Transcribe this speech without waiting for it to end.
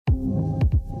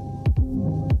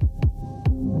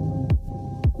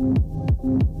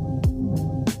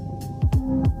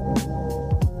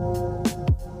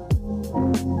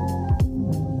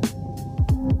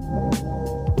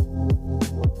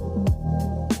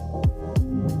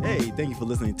Thank you for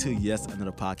listening to Yes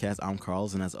Another Podcast. I'm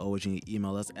Carlos, and as always, you can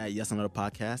email us at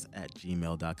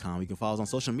yesanotherpodcast@gmail.com. You can follow us on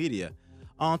social media,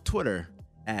 on Twitter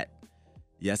at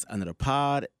Yes Another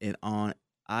Pod, and on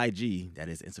IG, that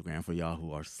is Instagram for y'all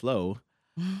who are slow,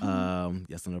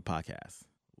 Yes Another Podcast.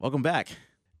 Welcome back.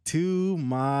 To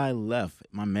my left,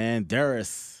 my man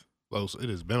Darius. Los, it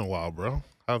has been a while, bro.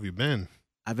 How have you been?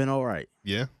 I've been all right.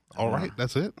 Yeah, all right.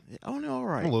 That's it. Only all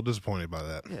right. I'm a little disappointed by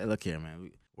that. Yeah, look here,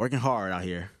 man. Working hard out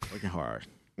here. Working hard.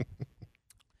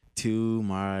 To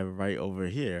my right over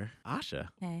here, Asha.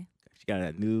 Hey. She got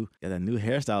that new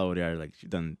hairstyle over there. Like she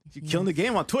killing the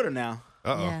game on Twitter now.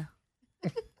 Yeah.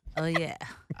 Oh yeah.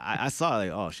 I saw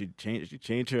like she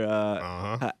changed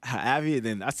her Abby, and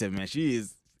then I said, man, she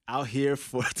is out here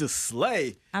to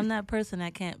slay. I'm that person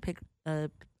that can't pick a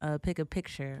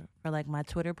picture for like my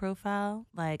Twitter profile.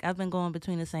 Like I've been going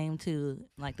between the same two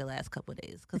like the last couple of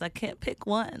days because I can't pick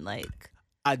one. Like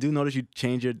I do notice you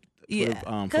change your Twitter,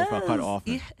 profile quite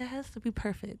often. It has to be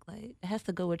perfect. Like it has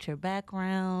to go with your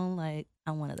background. Like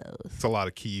I'm one of those. It's a lot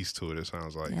of keys to it. It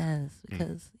sounds like. Yes,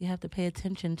 because you have to pay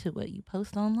attention to what you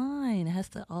post online. It has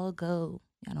to all go.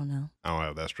 I don't know. I don't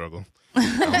have that struggle.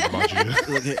 I don't know about you.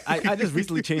 Look, I just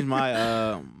recently changed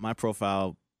my my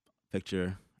profile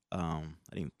picture. I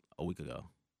think a week ago,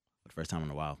 for the first time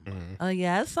in a while. Mm-hmm. Oh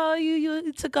yeah, I saw you.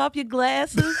 You took off your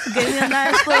glasses,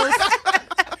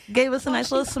 gave us a nice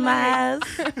little smile.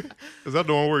 Is that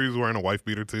the one where he was wearing a wife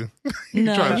beater too?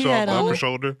 No, trying to he show had off the on upper a-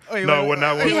 shower? Wait, No, wait, when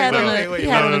that wait, was he had on a wait,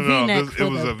 V-neck. It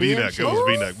was a V-neck. It was a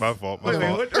V-neck. My fault. My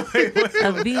fault.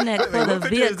 A V-neck for the What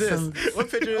picture is this? Vixens.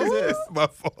 What picture is this? My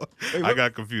fault. Wait, I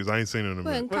got confused. I ain't seen it in a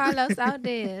Putting minute. Carlos out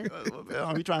there.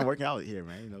 We trying to work out here,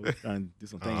 man. You know, we're trying to do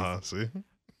some things. See?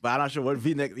 But I'm not sure what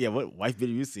V-neck, what wife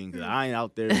beater you seen, because I ain't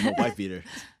out there with no wife beater.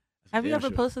 Have you Damn ever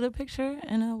sure. posted a picture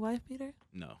in a wife beater?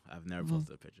 No, I've never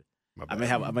posted a picture. My I bad. may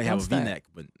have a Don't start. V-neck,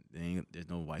 but there's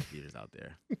no wife beaters out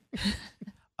there.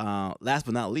 Last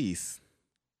but not least,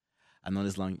 I know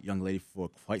this young lady for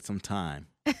quite some time.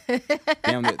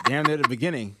 damn near the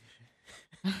beginning.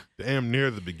 Damn near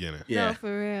the beginning. Yeah, No,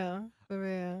 for real. For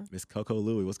real. Miss Coco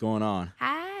Louie, what's going on?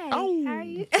 Hi. Oh. How are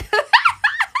you?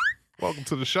 Welcome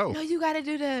to the show. No, you got to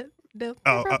do the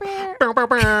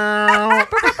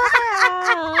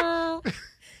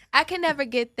I can never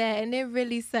get that, and it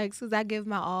really sucks because I give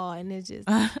my all, and it just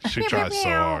She tries so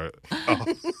hard. Oh.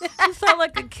 You sound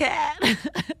like a cat.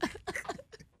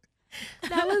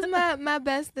 that was my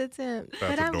best attempt.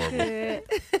 That's but I'm adorable.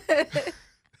 good.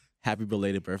 Happy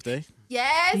belated birthday.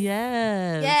 Yes.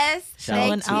 Yes. Yes.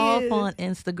 Showing Thank off you. on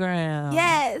Instagram.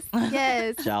 Yes.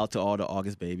 Yes. Shout out to all the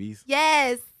August babies.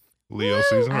 Yes. Leo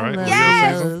season, I right? love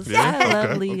Yes. Leos. Yeah, I love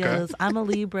okay, Leos. okay. I'm a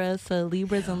Libra, so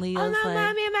Libras and Leos. Oh, my like,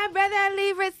 mommy and my brother are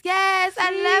Libras. Yes.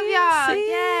 I love y'all.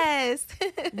 Yes.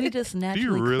 we just Do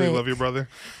naturally you really click. love your brother?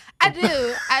 I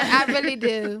do. I really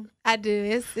do. I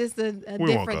do. It's a We won't go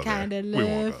different kind there. of We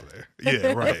won't love. go there.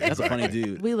 Yeah, right. That's a funny exactly.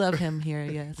 dude. We love him here,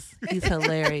 yes. He's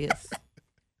hilarious.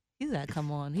 He's got to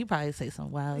come on. He probably say some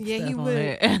wild Yeah, stuff he on would.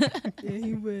 there. Yeah,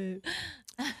 he would.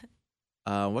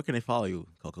 Where can they follow you,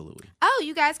 Coco Louie? Oh,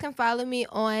 you guys can follow me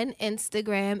on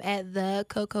Instagram at the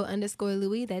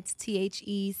Coco_Louie. That's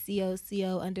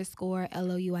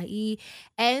THECOCO_LOUIE.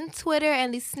 And Twitter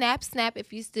and the Snap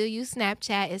if you still use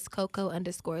Snapchat, is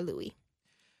Coco_Louie.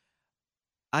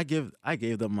 I gave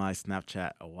them my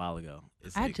Snapchat a while ago.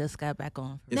 It's I like, just got back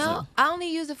on. For It's No, I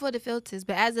only use it for the filters,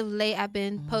 but as of late, I've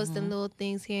been posting Mhm. little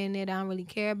things here and there that I don't really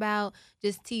care about,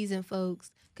 just teasing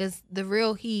folks, because the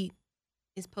real heat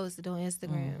is posted on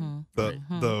Instagram.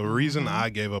 The reason I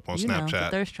gave up on You know, the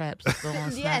Snapchat. thirst traps go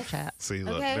on Yes. Snapchat. See,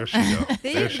 look, Okay. there she go.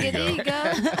 There she you go. go.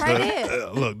 Right there.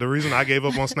 Look, the reason I gave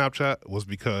up on Snapchat was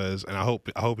because, and I hope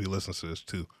he listens to this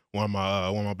too. One of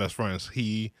my best friends,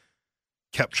 he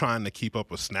kept trying to keep up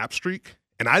a snap streak,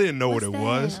 and I didn't know What's what it that?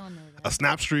 was. I don't know A that.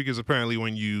 snap streak is apparently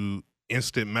when you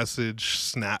instant message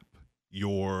snap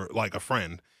your like a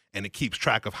friend, and it keeps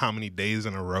track of how many days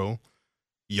in a row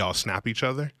y'all snap each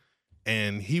other.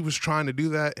 And he was trying to do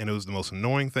that, and it was the most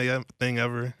annoying thing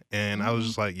ever. And I was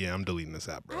just like, "Yeah, I'm deleting this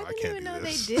app, bro. I, I didn't can't even do know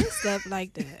this." they did stuff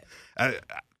like that. I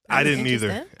That's didn't either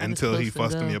interesting. until he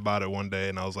supposed to fussed at me go. about it one day,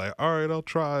 and I was like, "All right, I'll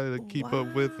try to keep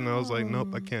up with." And I was like, "Nope,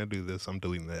 I Wow. can't do this. I'm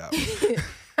deleting the app."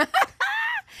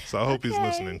 So I hope he's Okay.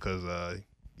 listening, because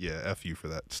yeah, F you for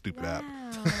that stupid app.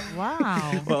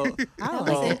 Wow. Well, That was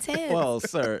well, intense. well,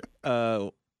 sir,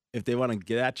 if they want to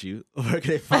get at you, where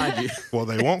can they find you? Well,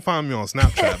 they won't find me on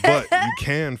Snapchat, but you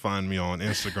can find me on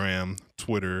Instagram,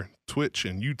 Twitter, Twitch,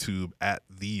 and YouTube at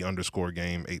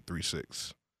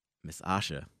 _game836. Miss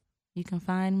Asha. You can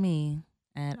find me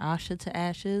at Asha to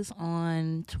Ashes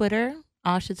on Twitter,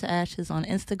 Asha to Ashes on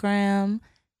Instagram,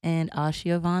 and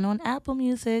Asha Yvonne on Apple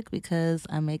Music because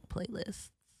I make playlists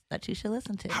that you should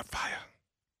listen to. Hot fire.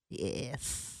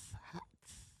 Yes. Hot.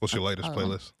 What's your latest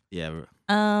playlist? Yeah.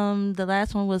 The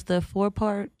last one was the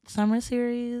 4-part summer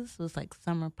series. It was like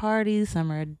summer parties,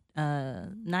 summer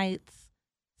nights,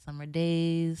 summer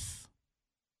days.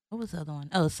 What was the other one?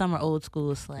 Oh, summer old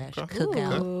school /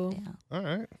 cookout. Ooh. Yeah. All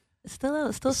right. It's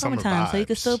still Summer summertime, so you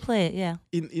can vibes. still play it. Yeah.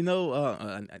 You know,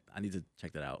 I need to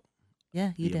check that out.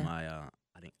 Yeah, you Via did. my,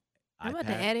 I think, I'm about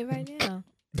to iPad. add it right now.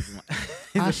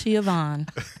 Asha Yvonne.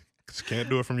 Just can't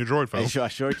do it from your Droid phone. I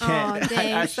sure Oh, can't.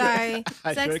 dang. Sorry.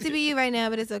 I Sucks sure to be you right now,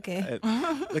 but it's okay.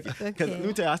 Because let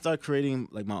me tell you, I started creating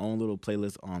like my own little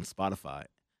playlist on Spotify.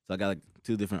 So I got like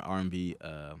 2 different R&B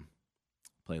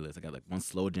playlists. I got like one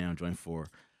slow jam joint for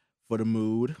the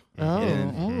mood. Oh,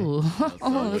 And- ooh.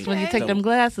 Oh, that's when you Okay. take them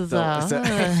glasses off.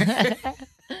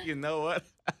 You know what?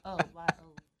 Oh,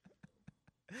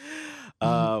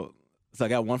 wow. So I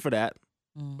got one for that,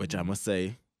 Mm. which I must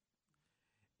say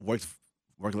worked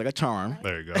like a charm.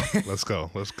 There you go. Let's go.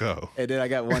 Let's go. And then I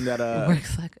got one that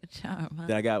Works like a charm. Huh?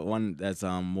 then I got one that's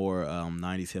more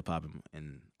 90s hip hop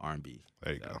and R&B.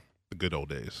 There you go. The good old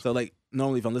days. So like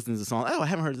normally if I'm listening to a song, I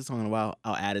haven't heard this song in a while,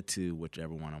 I'll add it to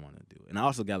whichever one I want to do. And I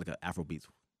also got like an Afrobeats.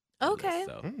 Okay.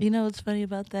 playlist, so. You know what's funny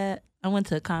about that? I went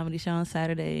to a comedy show on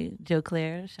Saturday. Joe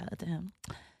Claire, shout out to him.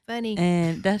 Funny.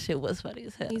 And that shit was funny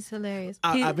as hell. He's hilarious.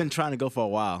 I've been trying to go for a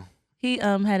while. He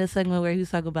had a segment where he was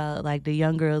talking about like the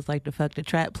young girls like to fuck the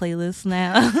trap playlist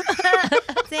now.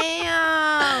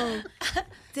 Damn.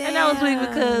 And that was weird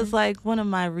because like one of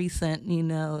my recent,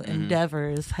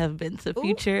 endeavors have been to Ooh.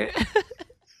 Future.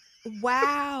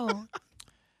 Wow.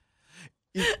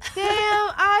 Damn,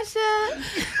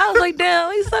 Asha. I was like,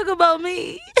 damn, he's talking about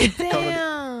me.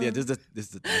 Damn. Yeah, this is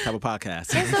the type of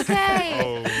podcast. It's okay.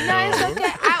 Oh, No, it's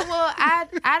okay.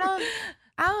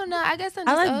 I don't know. I guess I'm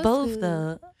I just like old both school.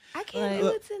 though. I can't do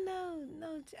it to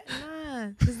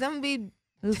nah. Cause them be It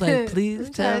was like, please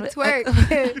I'm tell trying me. to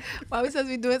twerk. Why we supposed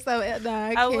to be doing something? Nah,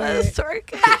 I I can't. was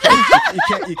twerking.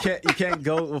 you can't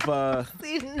go with No.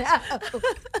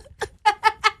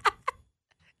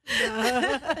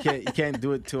 you can't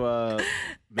do it to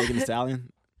Megan Thee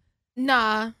Stallion.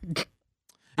 Nah.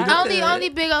 I Only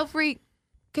Big Ol' Freak.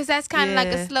 Cause that's kind of like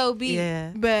a Yeah. slow beat.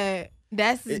 Yeah. But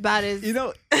that's about as You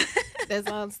know, that's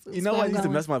all. you know what used to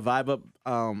mess my vibe up?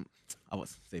 I would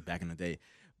say back in the day,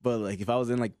 but like if I was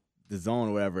in like the zone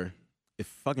or whatever, if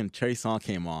fucking Cherry song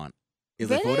came on, it's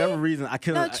like for Really? whatever reason I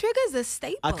couldn't. No, Trigger's a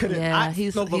staple. I couldn't. Yeah, he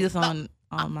he was on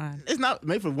mine. It's not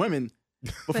made for women,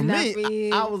 but But for not me, for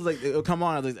you. I was like, it'll come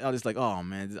on. I was just like, oh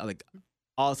man, like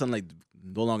all of a sudden like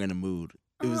no longer in the mood.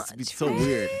 It was so Trey?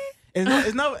 weird.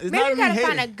 It's not Maybe me you gotta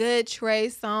find a hating. good Trey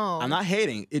song. I'm not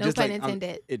hating. It No just pun like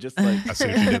intended. it just like I see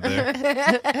what you did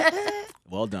there.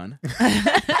 well done.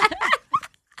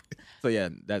 So yeah,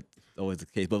 that's always the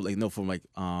case. But like no, from like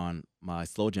on my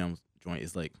slow jam joint,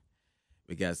 it's like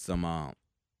we got some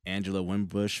Angela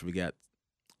Winbush, we got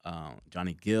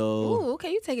Johnny Gill. Ooh,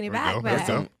 okay, you taking it There we back, go, there we back.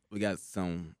 go. We got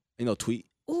some Tweet.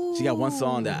 Ooh. She got one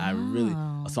song that I really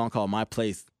Wow. a song called My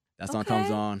Place. That song comes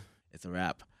Okay. on. It's a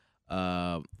rap.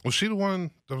 Was she the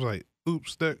one that was like,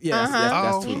 oops, that? Yeah, Uh-huh.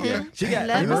 that's Oh, Tweet. Yeah, okay. she got.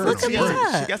 Let You me know, look she, at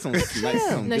got that. some, she got some nice.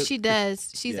 Some No, good, she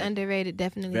does. She's Yeah. underrated,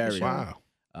 definitely. Very. For sure.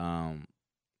 Wow.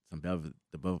 Some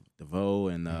DeVoe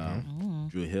and Mm.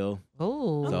 Drew Hill.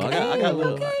 Oh, So Okay, I got a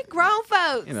little, okay, grown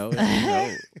folks.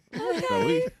 So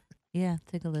we, yeah,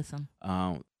 take a listen.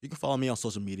 you can follow me on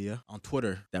social media on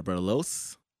Twitter, that brother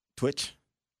Los, Twitch,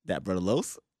 that brother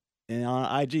Los, and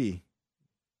on IG,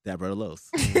 that brother Los.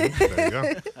 There you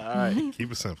go. All right,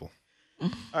 Keep it simple. all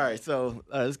right. So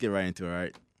let's get right into it. All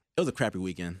right, it was a crappy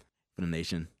weekend for the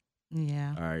nation.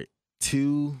 Yeah. All right,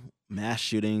 2 mass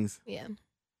shootings Yeah.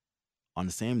 on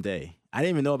the same day. I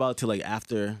didn't even know about it till like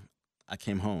after I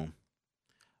came home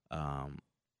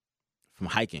from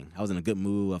hiking. I was in a good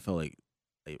mood. I felt like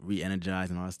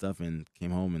re-energized and all that stuff, and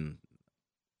came home and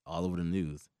all over the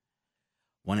news.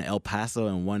 One in El Paso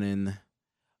and one in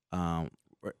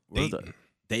where was it?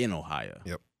 Dayton, Ohio.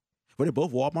 Yep. Were they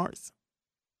both Walmarts?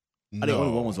 I think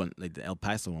only one was No. one. Like the El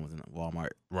Paso one was in a Walmart.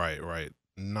 Right.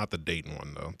 Not the Dayton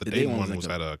one though. The The Dayton Dayton one was was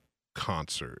like at a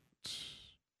concert.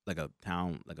 Like a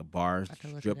town, like a bar, I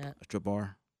could look strip, it up. a strip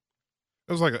bar.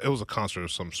 It was a concert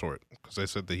of some sort because they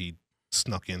said that he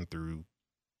snuck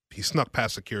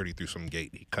past security through some gate.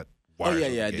 He cut Oh wires. yeah,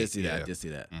 with yeah, the I gate. did see that. I Yeah. did see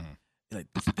that. Mhm. Like,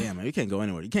 damn man, you can't go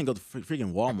anywhere. You can't go to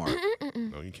freaking Walmart.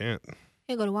 Mm-mm. No, you can't.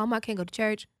 Can't go to Walmart. Can't go to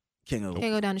church. Can't go.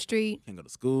 Can't go down the street. Can't go to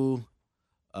school.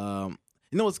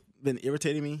 You know what's been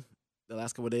irritating me the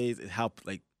last couple of days is how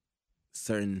like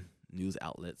certain news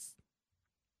outlets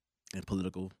and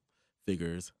political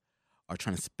figures are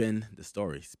trying to spin the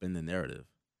story, spin the narrative.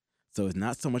 So it's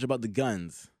not so much about the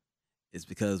guns. It's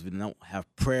because we don't have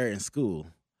prayer in school,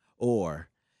 or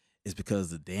it's because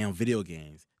the damn video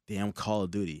games, damn Call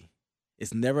of Duty.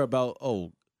 It's never about,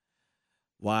 oh,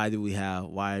 why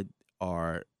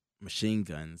are machine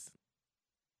guns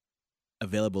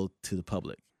available to the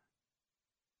public?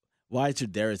 Why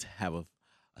should Darius have a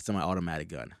semi-automatic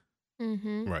gun?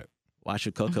 Mm-hmm. Right. Why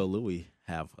should Coco Louie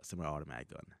have a semi-automatic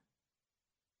gun?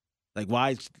 Like,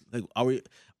 why? Like,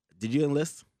 did you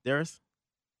enlist, Darius?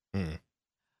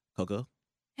 Coco?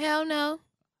 Hell no.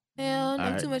 Hell no.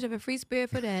 I'm right. too much of a free spirit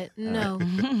for that. No.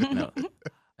 No.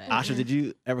 Asha, did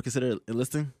you ever consider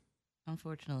enlisting?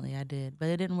 Unfortunately, I did, but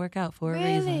it didn't work out for a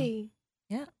reason. Really?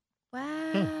 Yeah.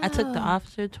 Wow. I took the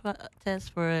officer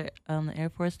test for the Air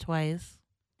Force twice.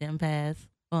 Didn't pass.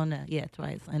 Well, no, yeah,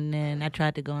 twice. And then I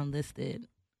tried to go enlisted,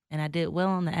 and I did well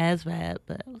on the ASVAB,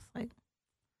 but I was like,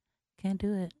 can't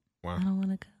do it. Wow. I don't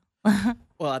want to go.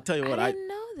 Well, I tell you what, I didn't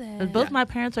know that. But both my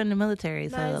parents are in the military,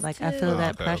 so Mine like too. I feel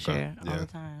that Okay, pressure okay. all Yeah. the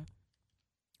time.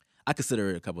 I consider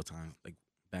it a couple of times. Like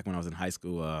back when I was in high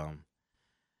school,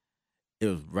 it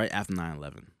was right after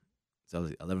 9/11. So I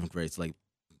was 11th grade. So like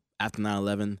after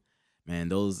 9/11, man,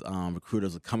 those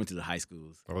recruiters were coming to the high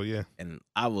schools, Oh yeah. and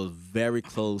I was very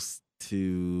close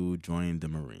to joining the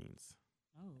Marines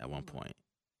at one point.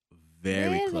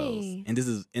 Very close. Really? And this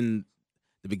is in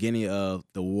the beginning of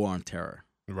the War on Terror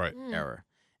Right. era.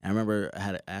 And I remember I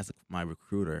had to ask my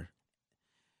recruiter.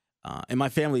 And my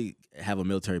family have a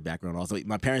military background also.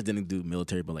 My parents didn't do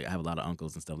military, but like I have a lot of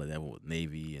uncles and stuff like that with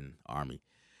Navy and Army.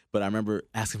 But I remember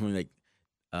asking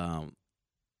him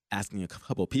asking a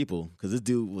couple of people, because this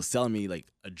dude was selling me like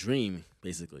a dream,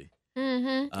 basically.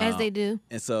 Mm-hmm. As they do.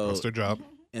 And so That's their job.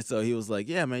 And so he was like,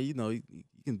 "Yeah, man, you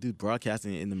can do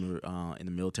broadcasting in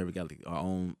the military. We got like our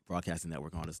own broadcasting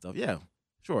network and all this stuff. Yeah,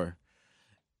 sure."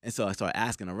 And so I started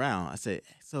asking around. I said,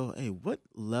 "So, hey, what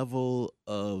level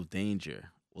of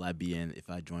danger will I be in if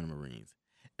I join the Marines?"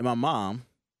 And my mom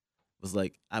was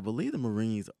like, "I believe the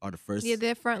Marines are the first. Yeah,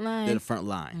 they're front line. They're the front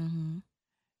line." Mm-hmm.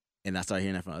 And I started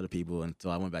hearing that from other people, and so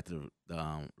I went back to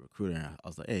the recruiter, and I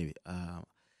was like, "Hey,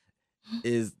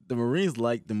 is the Marines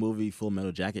like the movie Full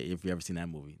Metal Jacket? If you ever seen that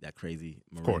movie, that crazy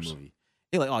Marine movie?"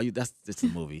 He's like, "Oh, that's just a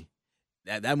movie."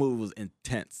 That movie was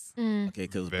intense. Mm. Okay,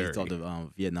 because it was based off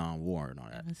the Vietnam War and all I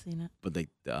that. haven't seen it. But the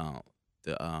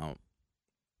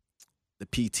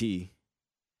PT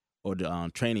or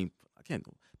the training,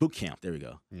 boot camp. There we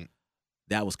go. Mm.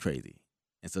 That was crazy,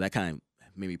 and so that kind of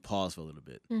made me pause for a little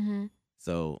bit. Mm-hmm.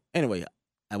 So anyway,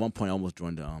 at one point I almost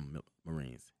joined the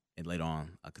Marines, and later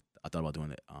on I thought about doing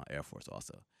the Air Force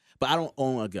also. But I don't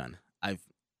own a gun. I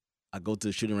go to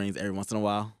the shooting range every once in a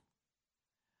while,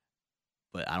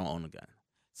 but I don't own a gun.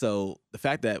 So the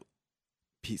fact that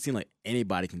it seems like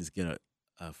anybody can just get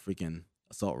a freaking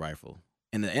assault rifle,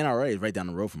 and the NRA is right down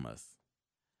the road from us,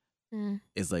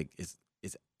 it's like it's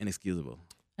inexcusable.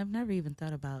 I've never even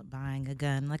thought about buying a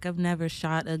gun. Like I've never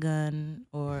shot a gun,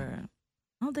 or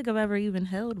I don't think I've ever even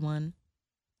held one.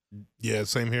 Yeah,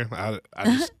 same here. I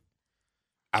just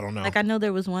I don't know. Like I know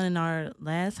there was one in our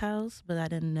last house, but I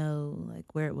didn't know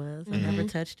like where it was. I never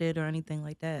touched it or anything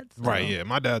like that. So. Right, yeah.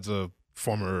 My dad's a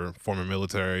former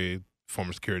military,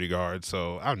 former security guard,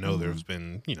 so I know there's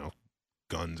been,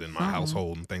 guns in my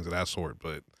household and things of that sort,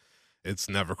 but it's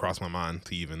never crossed my mind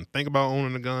to even think about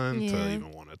owning a gun, to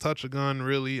even want to touch a gun,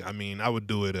 really. I mean, I would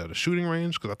do it at a shooting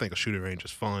range because I think a shooting range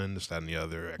is fun, this, that, and the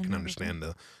other. I can understand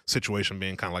the situation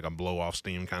being kind of like a blow-off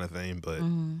steam kind of thing, but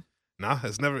nah,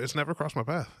 it's never crossed my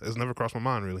path. It's never crossed my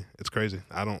mind, really. It's crazy.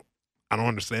 I don't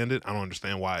understand it. I don't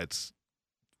understand why it's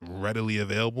readily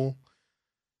available,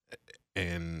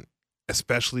 and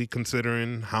especially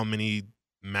considering how many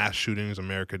mass shootings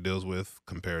America deals with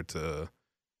compared to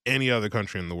any other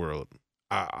country in the world.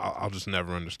 I'll just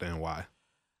never understand why.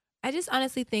 I just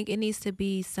honestly think it needs to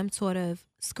be some sort of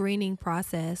screening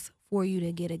process for you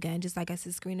to get a gun. Just like I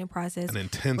said, screening process. An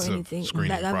intensive screening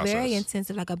like process. A very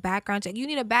intensive, like a background check. You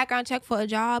need a background check for a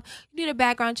job. You need a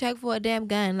background check for a damn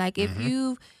gun. Like if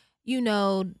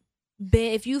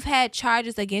if you've had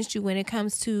charges against you when it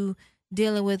comes to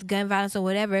dealing with gun violence or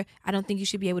whatever, I don't think you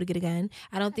should be able to get a gun.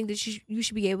 I don't think that you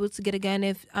should be able to get a gun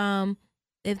if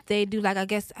they do, like, I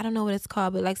guess, I don't know what it's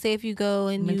called, but like say if you go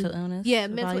and mental illness. Yeah,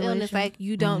 mental illness, like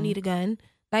you don't need a gun.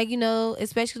 Like,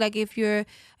 especially like if you're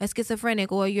a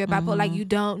schizophrenic or you're bipolar, like you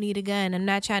don't need a gun. I'm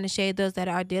not trying to shade those that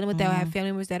are dealing with that or have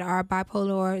family members that are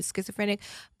bipolar or schizophrenic,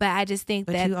 but I just think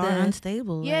but that you are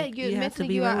unstable. Yeah, like, you're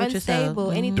mentally you are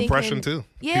unstable. Anything depression too.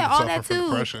 Yeah, people all that suffer from too.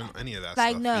 depression, any of that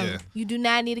like, stuff. no, Yeah. you do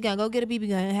not need a gun. Go get a BB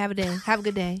gun and have a day. Have a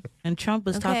good day. And Trump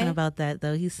was talking Okay. about that,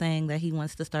 though. He's saying that he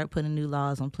wants to start putting new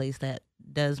laws in place that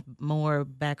does more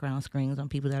background screens on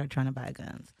people that are trying to buy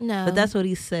guns. No. But that's what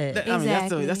he said. I mean,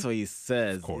 Exactly. that's what he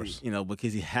says. Of course. You know,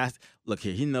 because he has. Look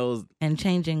here, he knows. And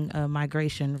changing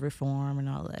migration reform and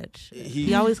all that shit. He-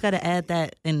 He always got to add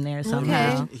that in there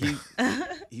somehow.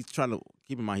 He's trying to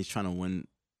keep in mind. He's trying to win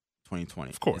 2020.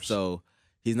 Of course. So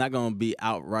he's not going to be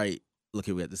outright. Look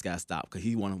here, we got this guy stop because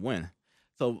he want to win.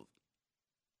 So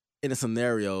in a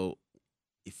scenario,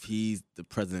 if he's the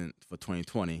president for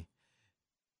 2020,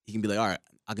 he can be like, all right,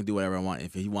 I can do whatever I want.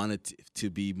 If he wanted to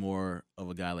be more of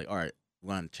a guy like, all right, we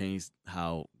want to change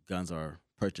how guns are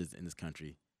purchased in this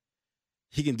country,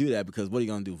 he can do that because what are you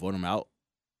going to do? Vote him out?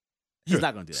 He's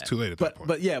not going to do that. It's too late at that point.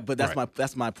 But that's Right.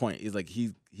 that's my point. Is like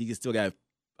he can still got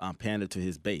pander to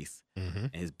his base, Mm-hmm.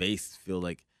 and his base feel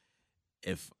like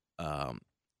if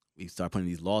we start putting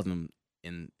these laws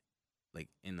into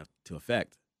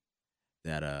effect,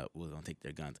 that we're gonna take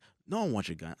their guns. No one wants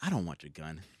your gun. I don't want your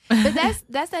gun. But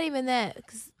that's not even that.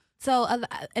 So,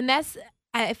 and that's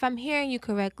if I'm hearing you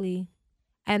correctly,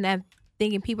 and I'm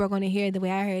thinking people are going to hear it the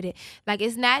way I heard it. Like,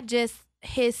 it's not just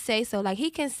his say so. Like, he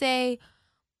can say,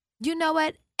 you know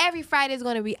what? Every Friday is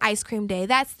going to be ice cream day.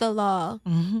 That's the law.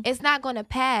 Mhm. It's not going to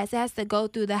pass. It has to go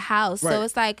through the House. Right. So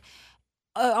it's like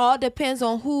it all depends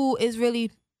on who is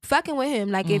really fucking with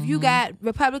him. Like, if you got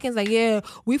Republicans like, yeah,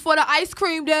 we for the ice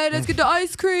cream day, let's get the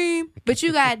ice cream. But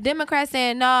you got Democrats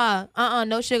saying, nah,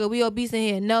 no sugar, we obese in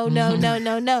here. No.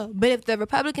 But if the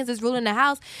Republicans is ruling the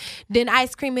House, then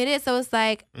ice cream it is. So it's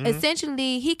like,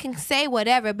 essentially, he can say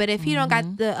whatever, but if he don't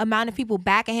got the amount of people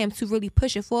backing him to really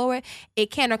push it forward, it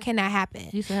can or cannot happen.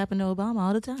 Used to happen to Obama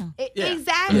all the time. Yeah.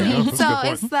 Exactly. Yeah, that's a So good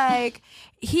point. it's like,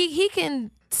 he can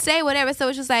say whatever. So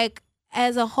it's just like,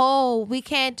 as a whole, we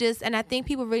can't just, and I think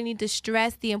people really need to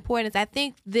stress the importance. I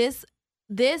think this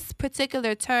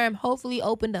particular term hopefully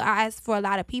opened the eyes for a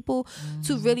lot of people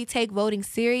to really take voting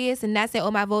serious and not say,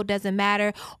 oh, my vote doesn't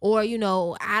matter, or,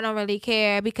 I don't really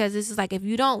care, because this is like, if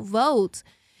you don't vote,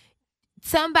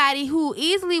 somebody who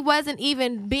easily wasn't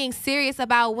even being serious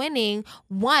about winning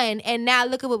won, and now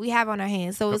look at what we have on our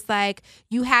hands. So it's like,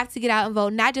 you have to get out and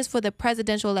vote, not just for the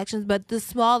presidential elections, but the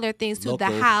smaller things too, the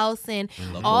Local. House and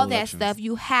Local all that elections. stuff.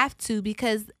 You have to,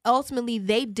 because ultimately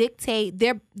they dictate,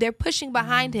 they're pushing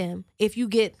behind him if you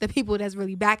get the people that's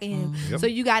really backing him. Yep. So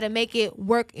you got to make it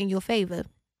work in your favor.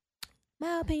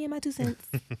 My opinion, my 2 cents.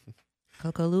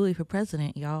 Coco Louie for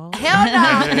president, y'all. Hell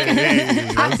no.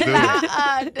 Hey, let's do it.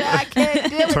 I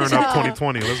can't deal with Turn y'all. up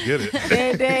 2020. Let's get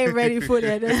it. They ain't ready for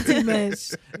that. That's too much.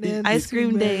 That'd be Ice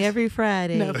cream too day much. every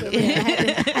Friday. No, for real.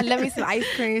 I love me some ice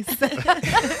cream.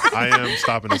 I am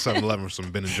stopping at 7-Eleven for some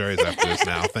Ben and Jerry's after this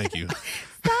now. Thank you.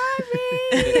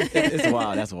 It's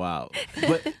wild. That's wild.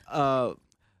 But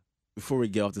before we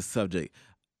get off the subject,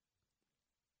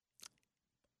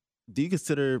 do you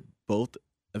consider both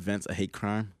events a hate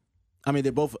crime? I mean,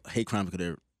 they're both hate crimes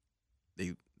because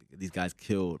these guys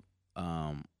killed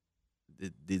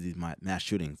these mass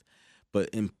shootings, but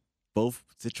in both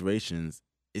situations,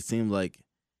 it seemed like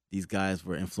these guys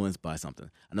were influenced by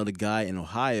something. I know the guy in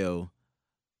Ohio,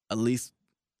 at least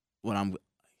what I'm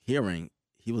hearing,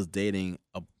 he was dating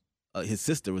his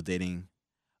sister was dating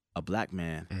a black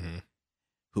man Mm-hmm.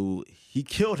 who he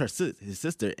killed his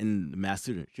sister in the mass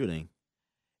shooting.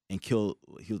 And killed.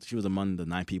 She was among the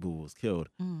 9 people who was killed.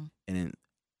 Mm. And then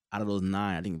out of those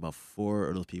 9, I think about 4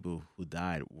 of those people who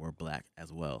died were black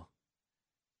as well.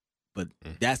 But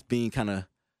that's being kind of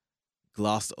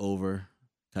glossed over.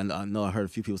 I know I heard a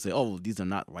few people say, "Oh, these are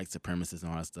not white supremacists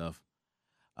and all that stuff."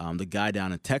 The guy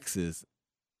down in Texas,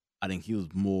 I think he was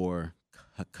more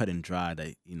cut and dry.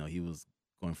 That he was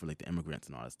going for like the immigrants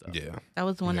and all that stuff. Yeah. That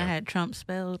was the one that Yeah. had Trump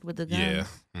spelled with the guns. Yeah.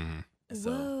 Mm-hmm.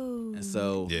 And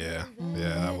so Yeah. Yeah.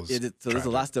 That was. so there's a tragic.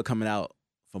 lot still coming out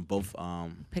from both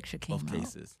Picture came both out.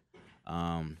 cases.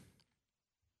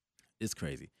 It's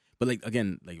crazy. But like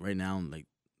again, like right now, like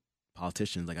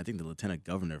politicians, like I think the lieutenant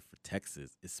governor for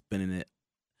Texas is spinning it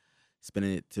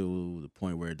to the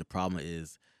point where the problem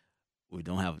is we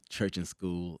don't have church and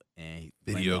school and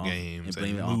Video games and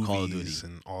blame and it on Call of Duty. movies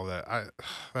and all that.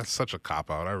 That's such a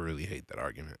cop out. I really hate that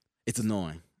argument. It's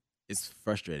annoying. It's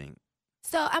frustrating.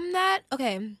 So I'm not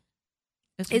okay.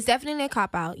 It's definitely a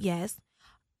cop out. Yes.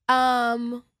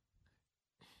 I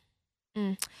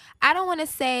don't want to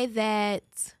say that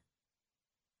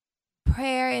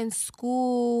prayer in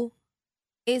school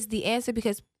is the answer,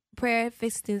 because prayer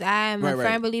fixes things. I am a Right,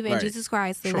 firm believer in right. Jesus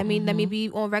Christ. So Sure. let me be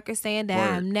on record saying that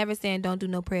Word. I'm never saying don't do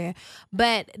no prayer.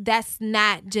 But that's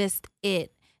not just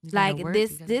it. You gotta Like work,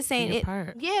 this you gotta this do ain't your it.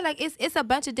 part. Yeah, like it's a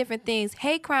bunch of different things.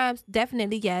 Hate crimes,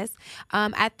 definitely yes.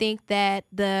 I think that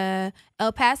the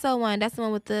El Paso one, that's the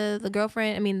one with the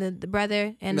girlfriend. I mean the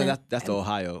brother and No, the, that's the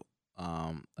Ohio.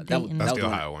 Dayton. That's the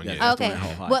Ohio one, yeah. that's Okay. one in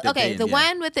Ohio. Well, Dayton, the yeah.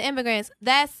 one with the immigrants,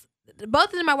 that's both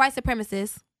of them are white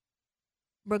supremacists,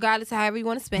 regardless of however you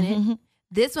want to spin it. Mhm.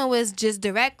 This one was just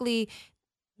directly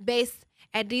based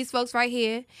at these folks right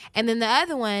here. And then the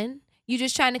other one, you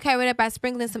just trying to cover it up by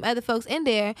sprinkling some other folks in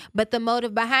there. But the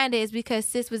motive behind it is because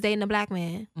sis was dating a black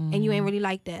man and you ain't really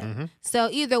like that. Mhm. So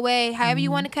either way, however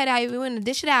you want to cut it, however you want to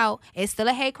dish it out, it's still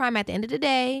a hate crime at the end of the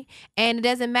day. And it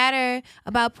doesn't matter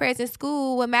about prayers in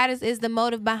school. What matters is the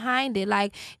motive behind it.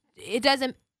 Like, it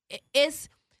doesn't, it's,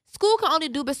 school can only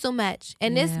do but so much.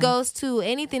 And this Yeah. goes to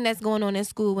anything that's going on in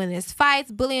school when there's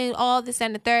fights, bullying, all this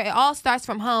and the third. It all starts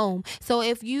from home. So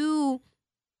if you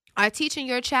are teaching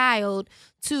your child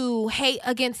to hate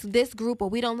against this group or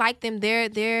we don't like them, they're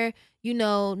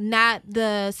not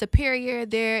the superior,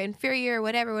 they're inferior,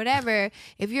 whatever.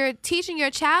 If you're teaching your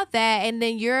child that and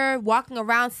then you're walking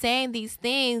around saying these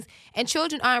things, and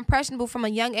children are impressionable from a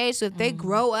young age, so if they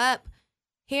grow up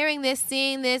hearing this,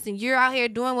 seeing this, and you're out here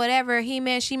doing whatever, he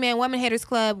man, she man, woman haters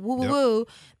club, woo woo woo,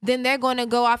 then they're going to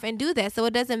go off and do that. So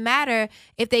it doesn't matter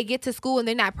if they get to school and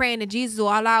they're not praying to Jesus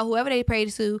or Allah, whoever they pray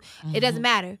to. It doesn't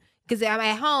matter. Because I'm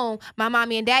at home, my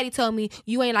mommy and daddy told me,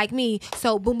 you ain't like me,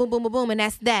 so boom, boom, boom, boom, boom, and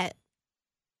that's that.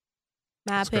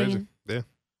 My That's opinion. crazy.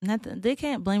 Yeah. They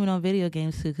can't blame it on video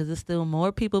games too, because there's still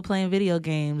more people playing video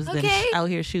games than Okay. out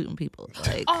here shooting people.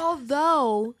 Like,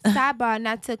 Although, sidebar,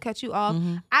 not to cut you off,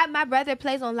 Mhm. my brother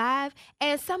plays on live,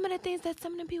 and some of the things that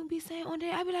some of them people be saying on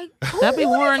there, I be like, that'd be who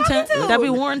they warranting. talking to? That'd be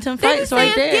warranting They be fights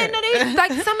right saying- there. Yeah, no, they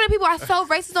like some of the people are so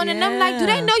racist on it. And I'm like, do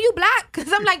they Yeah. know you black?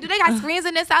 Because I'm like, do they got screens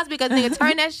in this house? Because nigga,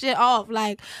 turn that shit off.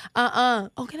 Like, Oh,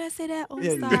 can I say that? Oh, I'm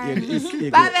sorry. You're My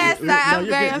good. bad, sorry. No, I'm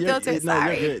you're very good. You're- unfiltered. No,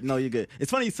 Sorry. you're good. No, you're good.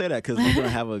 It's funny you say that because we're gonna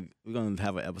have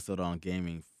an episode on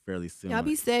gaming fairly soon. Y'all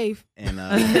be safe. and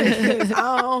I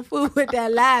don't fool with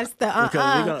that live stuff.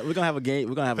 because we're gonna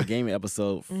have a gaming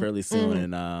episode fairly soon,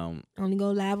 and Only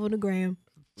go live on the gram.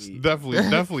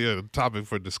 Definitely a topic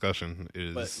for discussion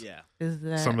is but yeah, Is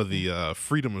that some of the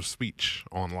freedom of speech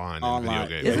online in Online.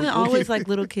 video games. Isn't it always like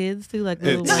little kids too? Like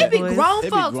little It's- No, white it be boys? grown It be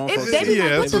folks. grown It- folks. They be Yeah,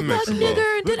 like, what it's a the mix fuck, of both.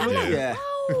 nigga? Did I'm like, Yeah.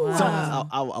 oh. So Wow.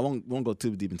 I won't go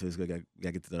too deep into this. 'Cause I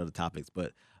gotta get to the other topics,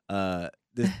 but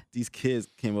these kids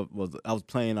came up. I was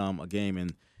playing a game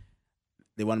and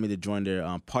they wanted me to join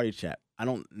their party chat. I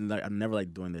never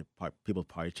like doing the people's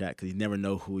party chat because you never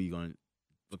know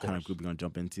what kind of group you're gonna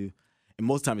jump into, and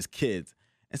most of the time it's kids.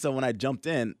 And so when I jumped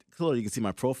in, clearly you can see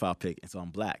my profile pic, and so I'm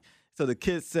black. So the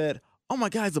kid said, "Oh my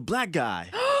God, he's a black guy,"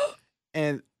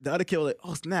 and the other kid was like,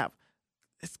 "Oh snap,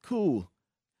 it's cool.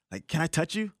 Like, can I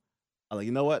touch you?" I was like,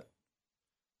 you know what?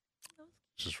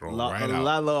 Just roll right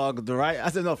out. I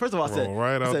said, no, first of all, I said, Roll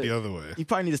right out said, the other way. you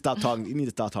probably need to stop talking. You need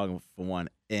to stop talking for one,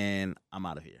 and I'm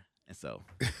out of here. And so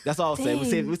that's all I'll say. We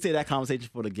Dang. say that conversation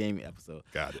for the gaming episode.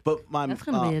 Got it. But my That's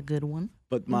gonna be a good one.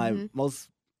 but my Mhm. most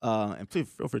and please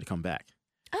feel free to come back.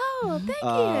 Oh,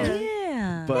 thank you.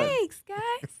 Yeah. But Thanks,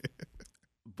 guys.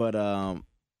 but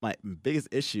my biggest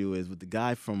issue is with the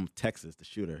guy from Texas, the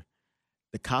shooter.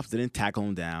 The cops didn't tackle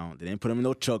him down. They didn't put him in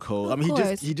no chokehold. Of I mean,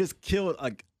 course. he just killed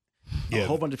a Yeah.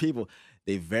 whole bunch of people.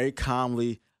 They very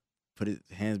calmly put his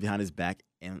hands behind his back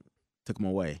and took him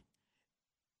away.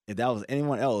 If that was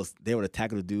anyone else, they would have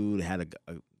tackled the dude. They had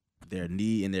their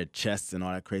knee in their chest and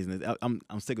all that craziness. I'm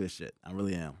sick of this shit. I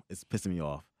really am. It's pissing me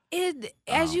off.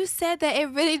 As you said that, it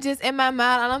really just in my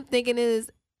mind, all I'm thinking is,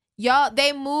 y'all,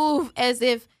 they move as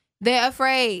if they're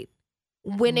afraid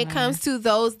when it comes to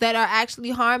those that are actually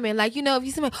harming. Like, if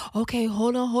you say, okay,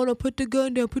 hold on, put the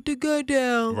gun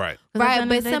down. Right. Right,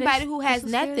 but somebody who has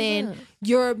nothing,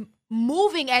 you're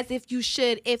moving as if you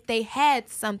should if they had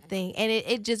something. And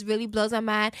it just really blows my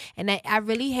mind. And I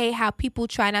really hate how people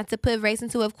try not to put race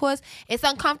into it. Of course, it's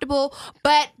uncomfortable,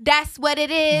 but that's what it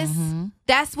is. Mm-hmm.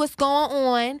 That's what's going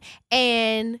on.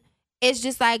 And it's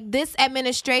just like this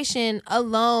administration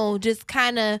alone just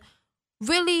kind of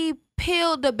really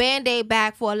peeled the Band-Aid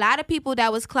back for a lot of people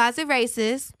that was closet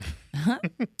racist.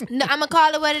 No, I'm gonna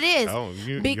call it what it is. Oh,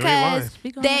 you ain't Because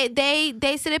lying.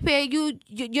 they sit up here,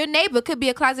 your neighbor could be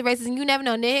a closet racist and you never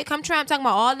know. And then here come Trump talking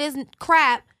about all this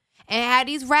crap and had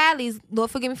these rallies. Lord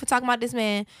forgive me for talking about this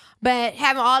man, but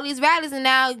having all these rallies and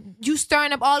now you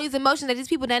stirring up all these emotions that these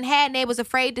people done had and they was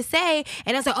afraid to say.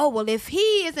 And it's like, oh well, if he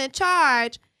is in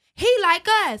charge, He like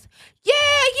us. Yeah.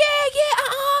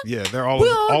 Yeah, they're all We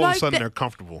all of a like sudden that. they're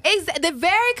comfortable. They're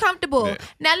very comfortable. Yeah.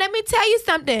 Now let me tell you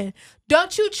something.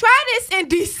 Don't you try this in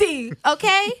DC,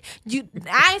 okay?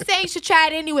 I ain't saying you should try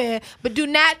it anywhere, but do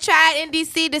not try it in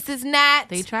DC. This is not.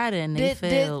 They tried it and they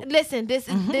failed. Listen, this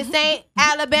ain't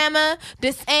Alabama.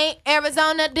 This ain't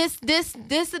Arizona. This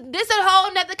a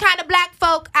whole nother kind of black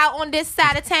folk out on this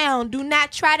side of town. Do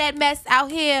not try that mess out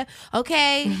here,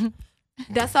 okay?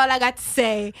 That's all I got to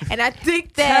say. And I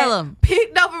think that Tell 'em.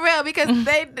 no, for real, because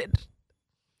they.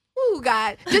 Oh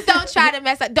God! Just don't try to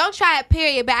mess up. Don't try it.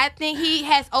 Period. But I think he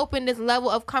has opened this level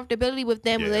of comfortability with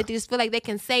them, where they just feel like they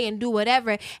can say and do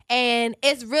whatever. And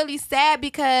it's really sad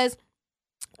because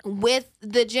with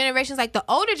the generations, like the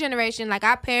older generation, like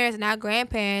our parents and our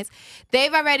grandparents,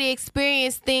 they've already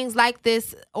experienced things like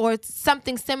this or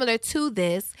something similar to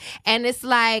this. And it's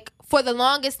like, for the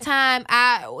longest time,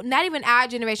 not even our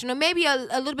generation, or maybe a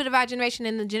little bit of our generation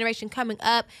and the generation coming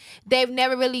up, they've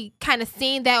never really kind of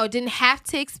seen that or didn't have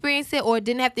to experience it or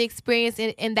didn't have to experience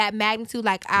it in that magnitude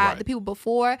like the people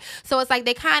before. So it's like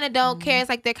they kind of don't care. It's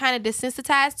like they're kind of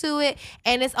desensitized to it.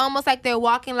 And it's almost like they're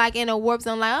walking like in a warp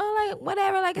zone, like, oh, like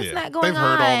whatever, like it's not going on. They've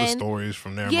heard all the stories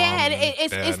from their mom and and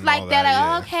it's dad like and that,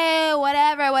 all like, okay,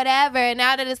 whatever. And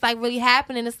now that it's like really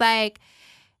happening, it's like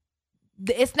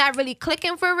it's not really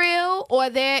clicking for real, or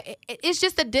it's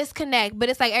just a disconnect. But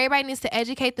it's like everybody needs to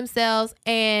educate themselves,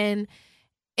 and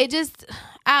it just,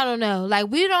 I don't know,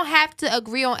 like we don't have to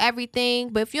agree on everything,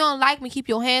 but if you don't like me, keep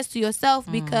your hands to yourself,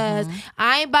 because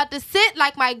I ain't about to sit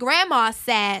like my grandma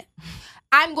sat.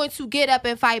 I'm going to get up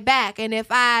and fight back, and if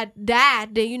I die,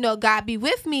 then God be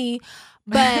with me.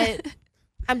 But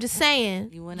I'm just saying,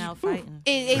 You went out fighting.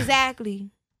 Exactly.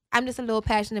 I'm just a little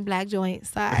passionate black joint.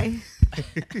 Sorry.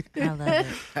 I love it.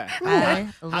 I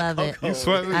love it. You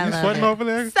sweating I love sweating it. over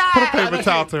there? Sorry. Put a paper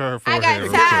towel to her I forehead. got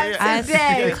real time quick. I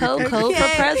today. see Coco Okay.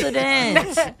 for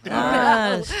president.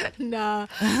 Gosh. No.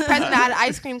 President out of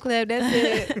ice cream club. That's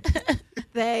it.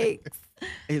 Thanks.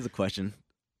 Here's a question.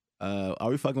 Are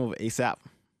we fucking with ASAP?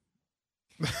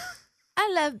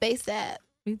 I love Baysap.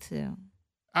 Me too.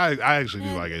 I actually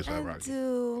do like A$AP I Rocky.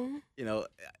 do.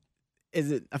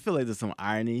 I feel like there's some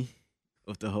irony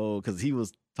with the whole, because he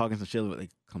was talking some shit like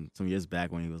some years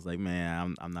back when he was like,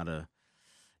 man, I'm not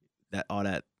all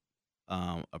that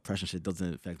oppression shit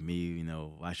doesn't affect me.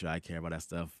 Why should I care about that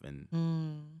stuff? And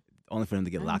only for him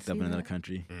to get I locked see up in another that.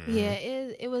 country. Mhm. Yeah,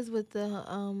 it was with the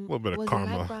little bit of was karma.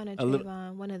 it Mike Brown or A little-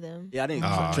 Trayvon? One of them. Yeah, I think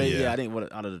yeah. I think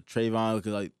out of the Trayvon,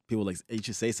 because like people like, hey, you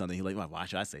should say something. He's like, why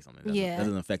should I say something? That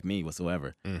doesn't affect me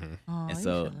whatsoever. Mhm. Oh, And you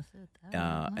so, shouldn't have said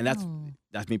that. and that's No.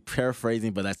 that's me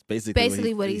paraphrasing, but that's basically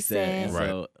Basically what he said. And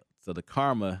Right. so the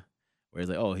karma, where he's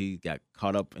like, oh, he got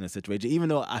caught up in a situation, even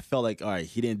though I felt like, all right,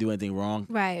 he didn't do anything wrong,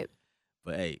 Right.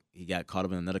 but hey, he got caught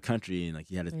up in another country and like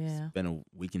he had to Yeah. spend a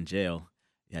week in jail.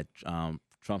 He had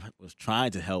Trump was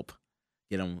trying to help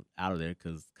get him out of there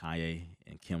because Kanye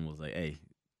and Kim was like, hey,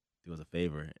 do us a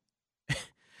favor.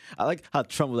 I like how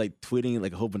Trump was like tweeting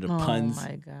like a whole bunch of puns Oh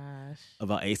my gosh.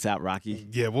 about ASAP Rocky.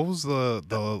 Yeah, what was the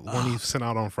one he sent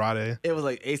out on Friday? It was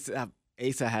like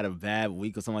ASAP had a bad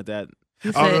week or something like that. He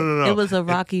Oh, said no. It was a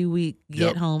rocky week. Get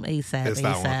Yep. home ASAP. It's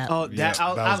that one. ASAP. Oh, Yeah,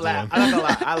 I that was the laughed. one. I'm not gonna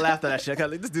lie, I laughed at that shit. I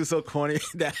was like, this dude's so corny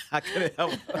that I couldn't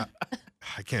help.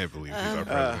 I can't believe he's our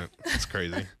president. It's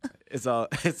crazy.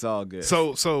 It's all good.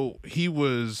 So he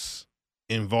was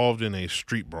involved in a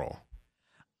street brawl.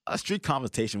 A street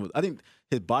confrontation was. I think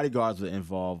his bodyguards were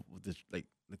involved with the Okay.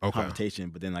 confrontation,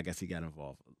 but then I guess he got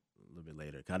involved a little bit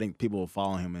later. 'Cause I think people were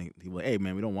following him, and he was like, "Hey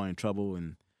man, we don't want any trouble,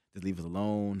 and just leave us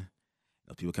alone."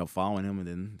 People kept following him, and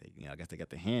then I guess they got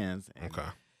their hands. And Okay.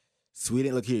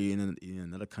 Sweden, look here, you're in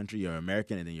another country, you're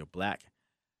American, and then you're black.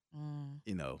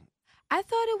 Mm. I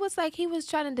thought it was like he was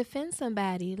trying to defend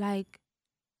somebody, like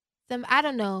I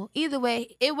don't know. Either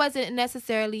way, it wasn't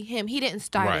necessarily him. He didn't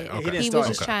start Right, it. okay. He didn't He start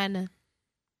was it. just trying to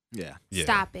Yeah. Yeah.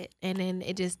 stop it, and then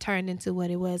it just turned into what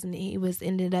it was, and he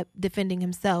ended up defending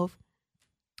himself,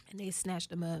 and they snatched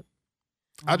him up.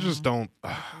 I just don't.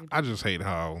 I just hate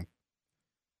how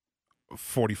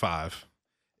 45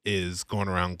 is going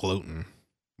around gloating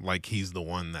like he's the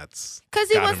one that's. Cause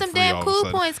he got wants him some free all damn of a cool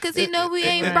sudden. points, cause he know we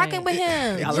ain't Right. rocking with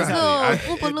him. Yeah, Just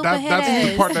exactly. little Oompa Loompa That's the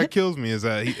head part ass. that kills me is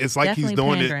that it's like he's Definitely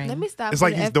doing pandering. Let me stop. It's for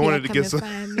like the he's doing FBI it to come get and some-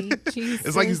 find me.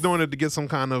 It's like he's Jesus. doing it to get some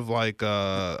kind of like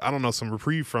I don't know, some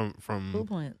reprieve from Cool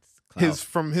points. his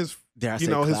Dare I his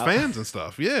say his clout? fans and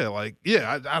stuff. Yeah, like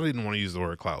I didn't want to use the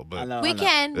word clout, I but know, We I know.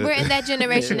 can. We're in that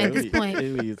generation at this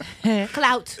point.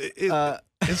 Clout.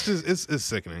 it's just it's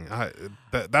sickening.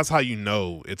 That's how you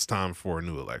know it's time for a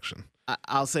new election.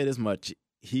 I'll say this much: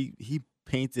 he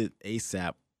painted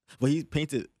ASAP. Well, he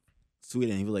painted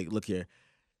Sweden. He was like, "Look here,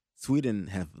 Sweden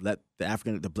have let the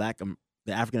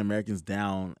African Americans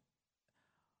down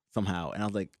somehow, and I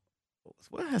was like,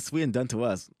 what has Sweden done to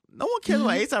us? No one cares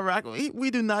about A$AP Rocky.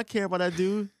 We do not care about that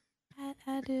dude.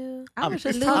 I do. I was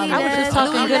just Louis talking, I was just does,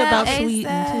 talking Louis good about does, Sweden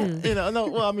A$AP. too. You know, no.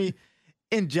 Well, I mean,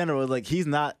 in general, like he's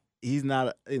not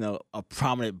a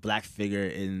prominent black figure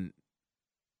in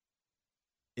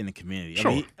the community.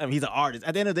 Sure. I mean, he's an artist.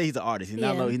 At the end of the day, he's an artist. He's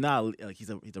not. Yeah. He's not. Like he's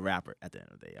a rapper. At the end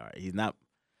of the day, all right. He's not.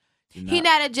 He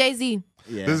not a Jay-Z.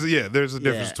 Yeah. There's a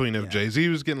difference Yeah, between if yeah. Jay-Z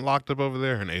was getting locked up over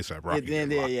there and A$AP Rocky Yeah.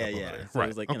 getting locked up over there. So Right.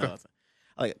 it's like okay.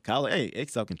 like Kyle, hey,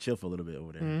 A$AP can chill for a little bit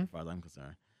over there, Mhm. as far as I'm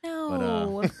concerned.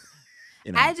 No.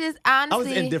 You know, I just I was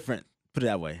honestly indifferent. Put it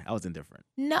that way. I was indifferent.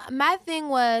 no. My thing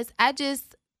was I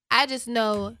just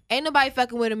know ain't nobody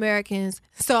fucking with Americans.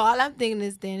 So all I'm thinking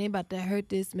is, damn, they about to hurt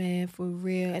this man for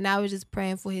real. And I was just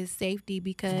praying for his safety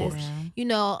because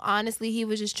honestly, he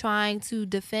was just trying to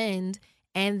defend,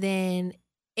 and then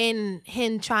in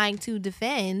him trying to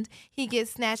defend, he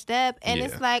gets snatched up, and Yeah.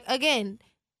 it's like again,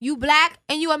 you black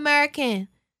and you American.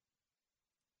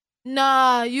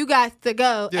 Nah, you got to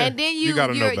go. Yeah, And then you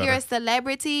gotta know you're better. a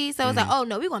celebrity. So it's like, oh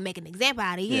no, we're gonna make an example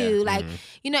out of you. Yeah. Like,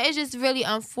 it's just really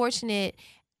unfortunate.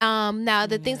 Now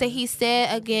the things that he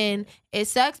said, again, it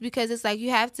sucks because it's like you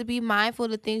have to be mindful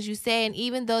of the things you say, and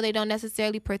even though they don't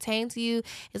necessarily pertain to you,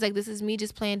 it's like this is me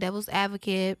just playing devil's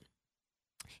advocate.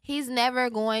 He's never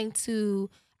going to.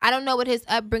 I don't know what his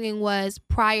upbringing was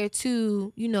prior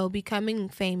to, becoming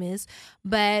famous,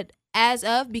 but as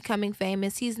of becoming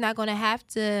famous, he's not going to have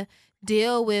to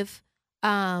deal with,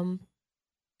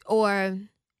 or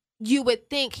you would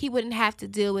think he wouldn't have to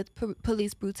deal with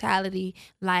police brutality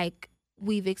like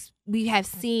we have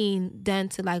seen done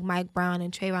to like Mike Brown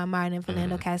and Trayvon Martin and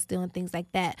Philando Castile and things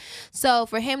like that. So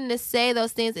for him to say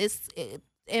those things,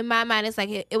 in my mind, it's like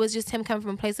it was just him coming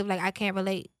from a place of like, I can't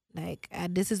relate. Like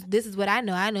this is what I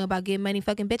know. I know about getting money,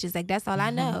 fucking bitches. Like that's all I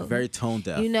know. Very tone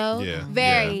deaf. Yeah.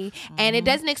 Very. And it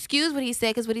doesn't excuse what he said,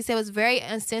 because what he said was very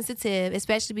insensitive,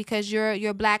 especially because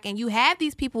you're black and you have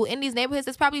these people in these neighborhoods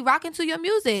that's probably rocking to your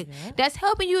music, that's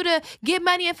helping you to get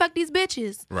money and fuck these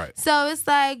bitches. Right. So it's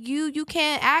like you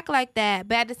can't act like that.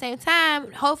 But at the same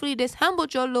time, hopefully this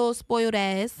humbled your little spoiled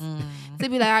ass to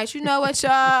be like, all right, you know what,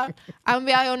 y'all? I'm gonna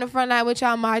be out here on the front line with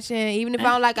y'all marching. Even if I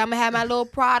don't like, I'm gonna have my little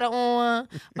Prada on,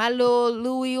 my little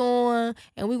Louis on,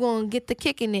 and we gonna get the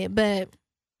kick in it. But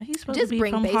He's supposed just to be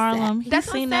bring from bass Harlem. back. He's That's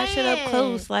what seen I'm that shit up saying.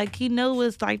 close. Like he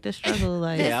knows like the struggle.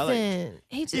 Like Yeah, I like- listen,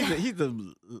 he just He's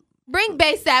the bring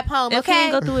bass home, if he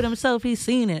okay? didn't go through it himself, he's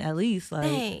seen it at least. Like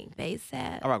Dang, bass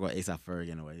I rock with A$AP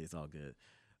Ferg anyway. It's all good.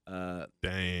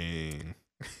 Dang.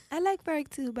 I like Ferg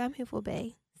too, but I'm here for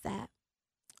Bay Sap.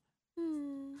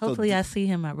 hopefully I see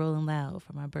him at Rolling Loud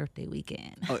for my birthday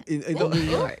weekend. In in New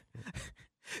York.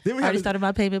 Then we I already have started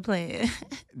my payment plan.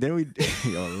 Then we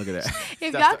yo look at that.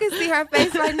 If y'all can see her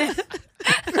face right now.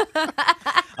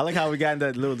 I like how we got in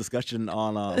that little discussion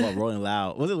on about Rolling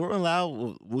Loud. Was it Rolling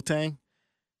Loud? Wu-Tang?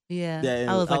 Yeah.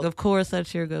 Yeah, I was like, I'll- of course,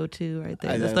 that's your go-to right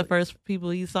there. I That's know. the first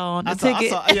people you saw on the I saw,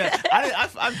 ticket.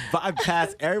 I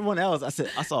passed everyone else.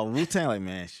 I saw Wu-Tang like,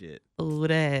 man, shit. Oh,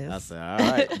 that I ass. said, all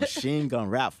right, Machine Gun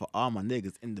Rap for all my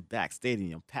niggas in the back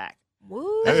stadium pack.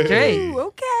 Woo, That's Drake.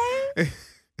 okay.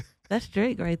 That's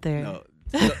Drake right there. No,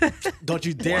 don't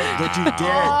you dare, don't you Oh,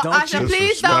 dare, don't Asha, you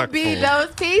please don't be Disrespectful.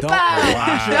 those people.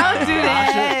 Asha, Don't do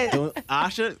that.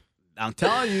 Asha, I'm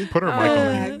telling you. Put her mic Oh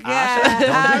on my mute. God, Asha, don't do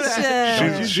that. Asha.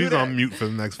 Don't you She's do on that. mute for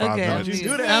the next 5 Okay, minutes. Don't you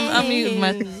do that. I'm muting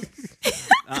my.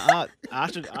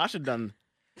 Asha done.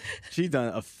 She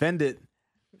done offended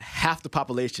half the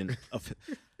population of.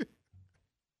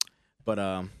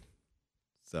 But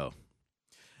so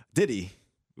Diddy,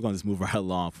 we're gonna just move right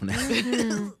along from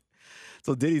that.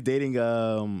 So Diddy's dating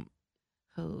Oh,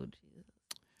 Jesus.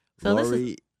 So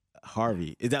Lori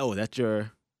Harvey. Is that that's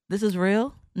your this is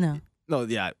real? No. no?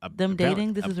 Yeah, Them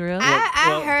dating? This is real? I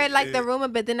Well, heard like the rumor,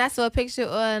 but then I saw a picture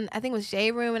on, I think it was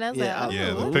Shade Room, and I was Yeah, like, oh, Yeah,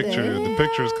 the what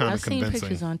picture is kind I've of seen convincing.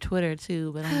 pictures on Twitter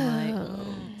too, but I'm like,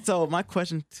 oh. So my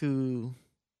question to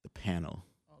the panel: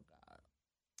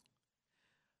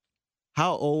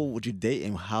 how old would you date,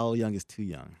 and how young is too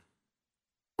young?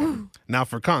 Now,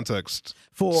 for context,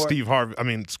 For Diddy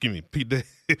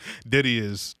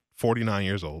is 49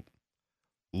 years old.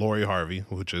 Lori Harvey,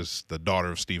 which is the daughter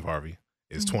of Steve Harvey,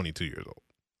 is 22 years old.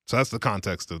 So that's the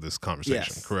context of this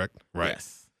conversation, Yes. correct? Right.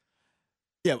 Yes.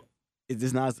 Yeah.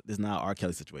 This is not R.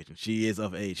 Kelly situation. She is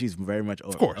of age. She's very much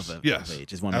Of course. of Yes. age.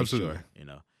 Just want to make Absolutely. sure, you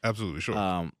know. Absolutely, sure.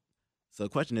 So the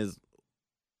question is,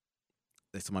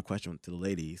 so my question to the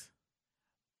ladies,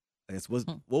 I guess, what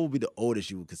would be the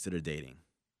oldest you would consider dating?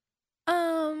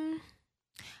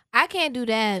 I can't do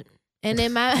that. And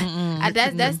in my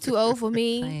that's too old for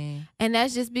me. Same. And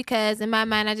that's just because in my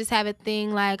mind I just have a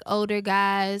thing like older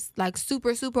guys, like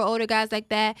super older guys like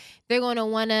that, they're gonna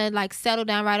wanna like settle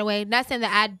down right away. Not saying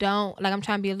that I don't, like I'm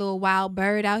trying to be a little wild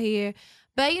bird out here.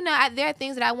 But there are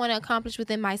things that I want to accomplish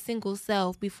within my single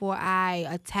self before I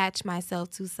attach myself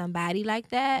to somebody like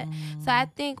that. So I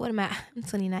think, what am I? I'm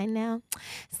 29 now.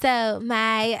 So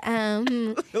my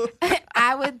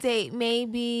I would date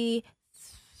maybe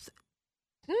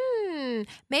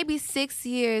 6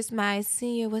 years. My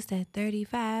senior, what's that?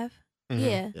 35.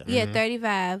 Yeah,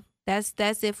 35.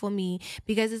 That's it for me,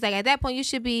 because it's like at that point you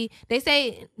should be. They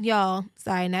say y'all,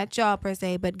 sorry, not y'all per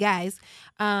se, but guys,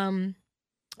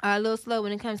 are a little slow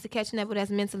when it comes to catching up with us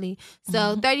mentally.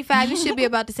 So 35, you should be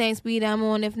about the same speed I'm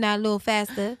on, if not a little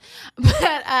faster.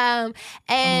 But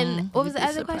what was the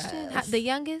other question? The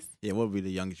youngest? Yeah, what would be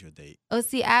the youngest you'll date? Oh,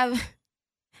 see, I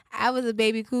was a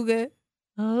baby cougar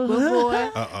before,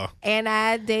 and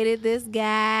I dated this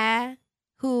guy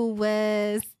who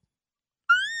was,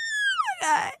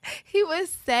 he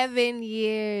was 7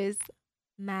 years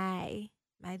my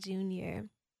junior.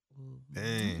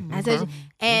 Dang. I said,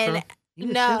 and. You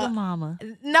sugar mama.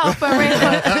 No, for real.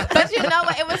 But you know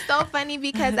what? It was so funny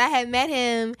because I had met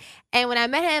him, and when I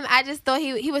met him, I just thought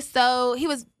he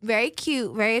was very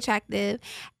cute, very attractive,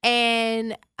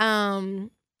 and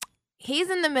he's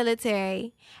in the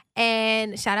military.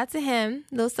 And shout out to him,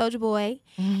 little soldier boy.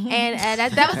 And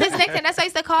that was his nickname. That's what I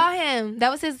used to call him. That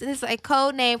was his like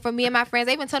code name for me and my friends.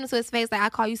 I even told him to his face, like, I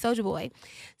call you soldier boy.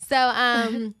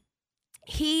 So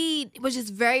he was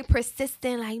just very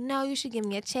persistent, like, no, you should give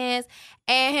me a chance.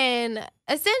 And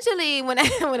essentially, when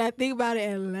I think about it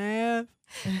and laugh,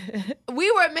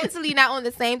 we were mentally not on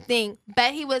the same thing.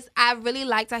 But I really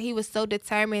liked how he was so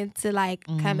determined to like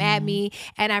come at me.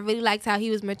 And I really liked how he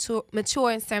was mature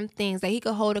in some things. Like he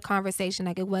could hold a conversation.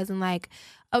 Like it wasn't like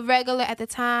a regular at the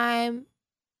time.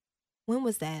 When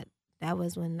was that? That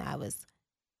was when I was,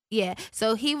 yeah.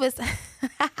 So he was...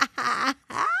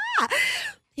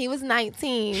 He was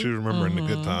 19. She was remembering the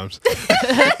good times.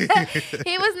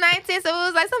 He was 19, so it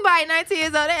was like somebody 19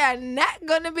 years old, they are not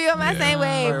going to be on my same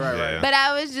wave. Right. But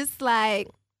I was just like,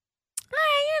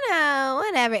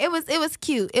 whatever. It was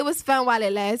cute. It was fun while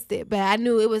it lasted, but I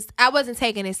knew I wasn't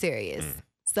taking it serious.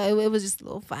 So it was just a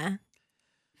little fun.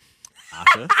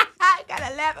 Asha? I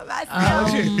gotta laugh at myself.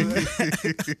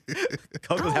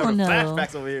 Coco's having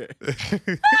flashbacks over here.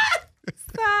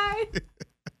 Sorry.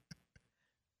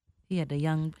 She had the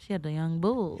young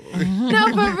bull. No,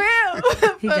 for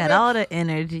real. He got all the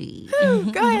energy. Go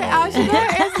ahead, Asha. Go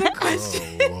ahead, answer the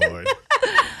question.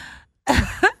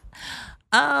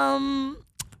 Oh, Lord.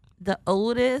 The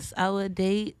oldest I would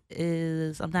date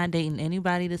is, I'm not dating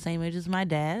anybody the same age as my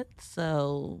dad.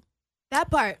 So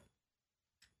That part.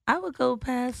 I would go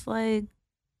past like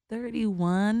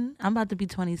 31. I'm about to be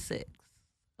 26.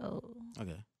 So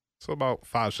Okay. So about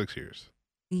 5-6 years.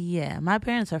 yeah, my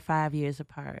parents are 5 years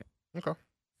apart. Okay.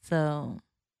 So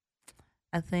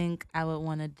I think I would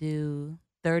want to do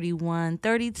 31,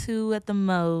 32 at the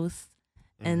most.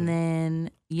 And then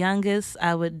youngest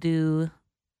I would do,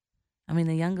 I mean,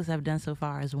 the youngest I've done so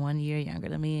far is 1 year younger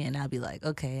than me. And I'll be like,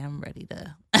 okay, I'm ready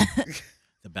to.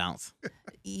 The bounce.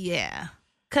 Yeah.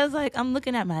 Because, like, I'm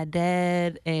looking at my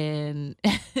dad and,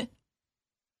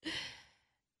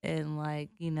 and like,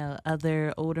 you know,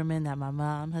 other older men that my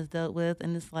mom has dealt with.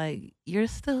 And it's like, you're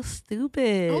still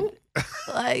stupid. Oh.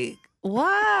 Like,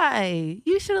 why?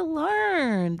 You should have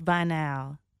learned by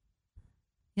now.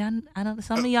 Y'all,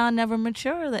 some of y'all never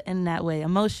mature in that way,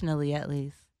 emotionally at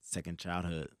least. Second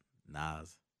Childhood.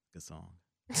 Nas. Good song.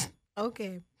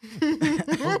 Okay.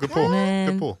 Oh, good pull.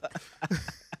 Man. Good pull.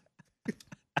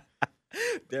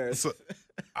 There's So,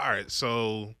 all right,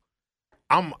 so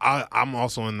I'm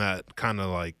also in that kind of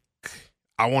like,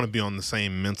 I want to be on the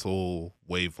same mental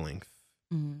wavelength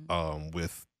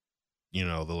with, you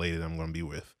know, the lady that I'm going to be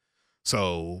with.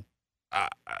 So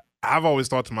I've always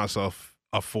thought to myself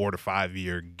a 4 to 5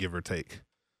 year give or take.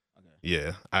 Okay.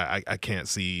 Yeah, I can't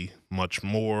see much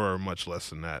more or much less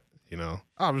than that. You know,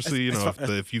 obviously, you know,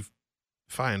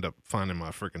 if I end up finding my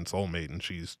freaking soulmate and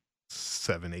she's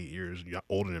 7-8 years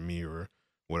older than me or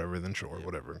whatever, then sure,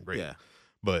 whatever, great. Yeah.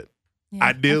 But Yeah,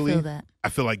 ideally, I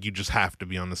feel like you just have to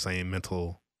be on the same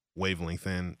mental wavelength.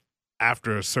 And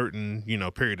after a certain, you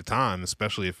know, period of time,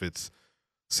 especially if it's,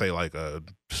 say, like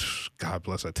God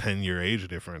bless, a 10-year age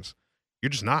difference, you're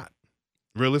just not.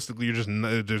 Realistically, you're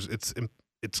just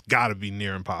it's got to be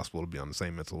near impossible to be on the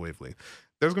same mental wavelength.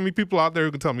 There's going to be people out there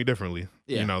who can tell me differently.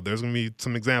 Yeah. You know, there's going to be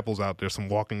some examples out there, some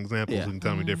walking examples who can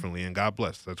tell me differently. And God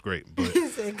bless, that's great. But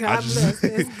God bless,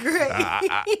 that's great.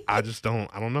 I just don't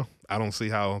know. I don't see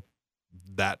how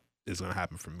that is gonna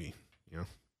happen for me. You know.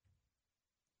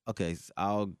 Okay, so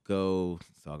I'll go.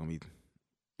 So I'm gonna be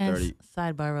And 30.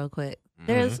 sidebar real quick.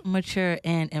 There's mature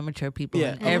and immature people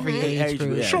Yeah, in every age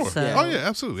group. yeah. Sure. So, Oh yeah,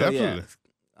 absolutely, absolutely.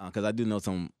 Because I do know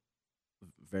some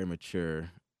very mature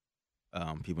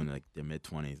people in like their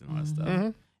mid-20s and all that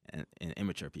stuff, and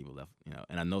immature people left.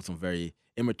 And I know some very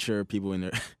immature people in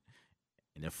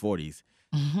their 40s.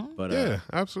 But Yeah,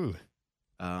 absolutely.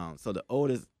 so the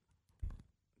oldest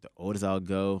I'll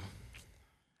go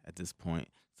at this point.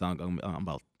 So I'm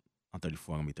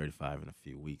 34. I'm gonna be 35 in a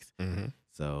few weeks.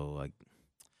 So like,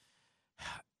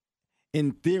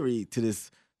 in theory, to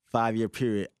this 5-year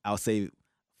period, I'll say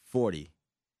 40.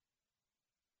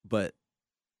 But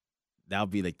that'll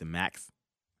be like the max.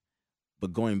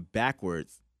 But going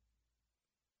backwards,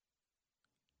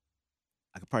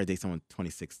 I could probably date someone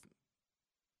 26.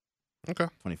 Okay.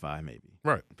 25 maybe.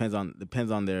 Right. Depends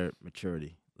on their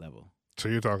maturity level. So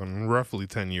you're talking roughly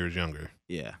 10 years younger.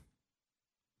 Yeah.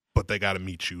 But they got to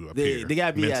meet you up here. They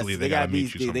gotta be mentally. They got to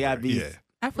meet you somewhere. They gotta be. Yeah.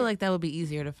 I feel like that would be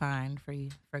easier to find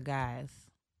for guys.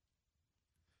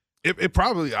 It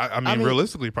probably. I mean,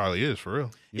 realistically, probably is for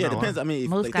real. Yeah, it depends. I mean,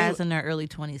 most guys in their early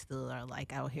 20s still are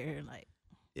like out here like.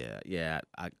 Yeah.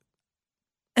 I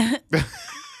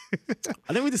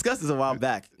think we discussed this a while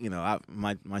back.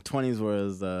 My 20s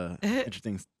was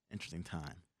interesting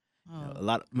time. A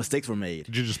lot of mistakes were made.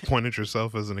 Did you just point at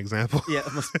yourself as an example? Yeah,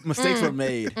 mistakes were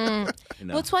made.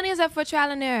 Well, 20 is up for trial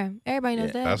and error. Everybody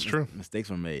knows that. That's true. Mistakes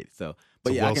were made. So,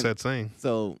 but it's a well-said saying.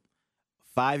 So,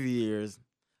 5 years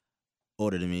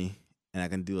older than me, and I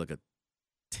can do like a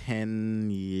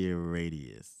 10-year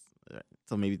radius.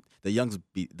 So maybe the youngs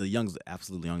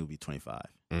absolutely young would be 25.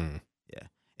 Yeah,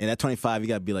 and at 25, you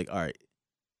gotta be like, all right,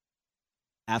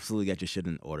 absolutely got your shit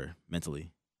in order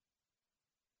mentally.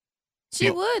 She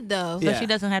would though. So she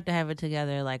doesn't have to have it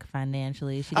together like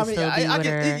financially. She can still be with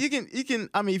her. You can.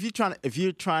 I mean, if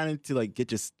you're trying to like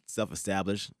get yourself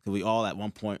established, because we all at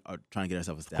one point are trying to get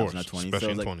ourselves established in our 20s, especially so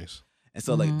in like, 20s. And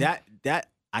so like that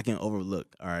I can overlook.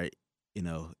 All right,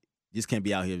 you just can't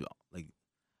be out here like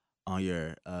on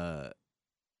your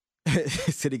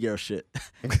city girl shit.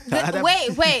 Wait.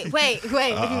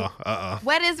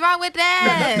 What is wrong with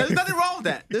that? There's nothing wrong with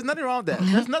that.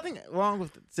 There's nothing wrong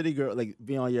with city girl like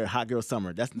being on your hot girl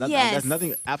summer. That's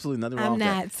nothing. Absolutely nothing wrong with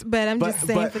that. But I'm just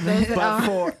saying for those that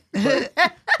are.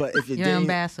 But if you're an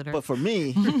ambassador. But for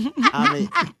me, I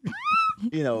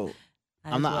mean,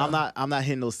 I'm not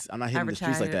hitting the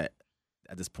streets like that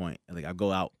at this point. Like I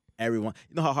go out everyone.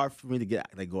 You know how hard for me to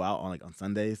go out on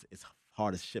Sundays? It's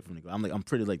hard as shit for me to go. I'm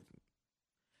pretty like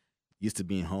used to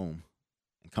being home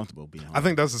and comfortable being home. I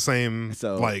think that's the same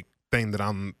thing that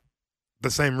I'm. The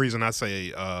same reason I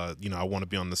say I want to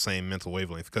be on the same mental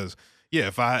wavelength, because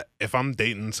if I'm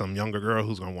dating some younger girl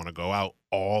who's gonna want to go out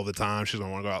all the time, she's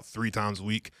gonna want to go out 3 times a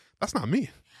week. That's not me.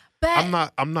 But I'm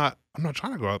not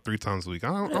trying to go out 3 times a week.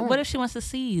 I don't. What if she wants to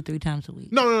see you 3 times a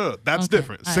week? No. That's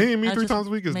different. All Seeing me right. 3 times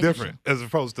a week is different as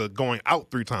opposed to going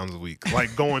out 3 times a week.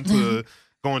 Like going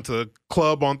to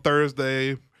club on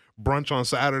Thursday, brunch on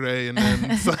Saturday, and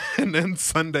then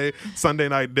Sunday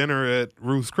night dinner at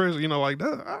Ruth's Chris. Like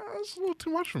that. That's a little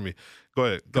too much for me. Go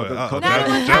ahead.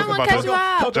 Jasmine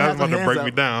about to break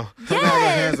me down.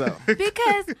 Yes,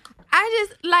 because I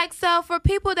just like, so for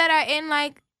people that are in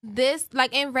like this,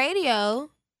 like in radio,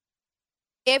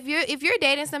 if you're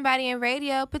dating somebody in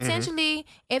radio, potentially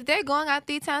if they're going out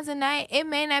 3 times a night, it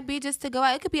may not be just to go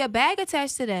out. It could be a bag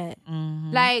attached to that.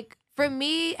 Like for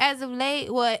me, as of late,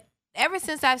 ever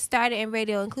since I've started in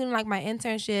radio, including like my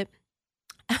internship,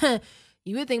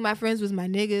 you would think my friends was my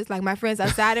niggas, like my friends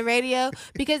outside of radio,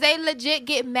 because they legit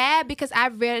get mad because I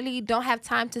really don't have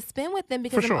time to spend with them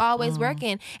because I'm always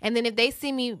working. And then if they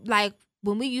see me, like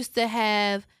when we used to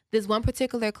have this one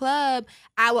particular club,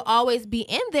 I would always be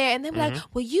in there, and they'd be like,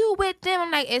 well, you with them? I'm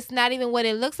like, it's not even what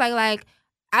it looks like. Like,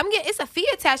 it's a fee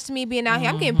attached to me being out here.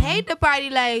 I'm getting paid to party.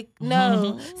 Like,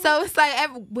 no. So it's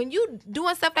like when you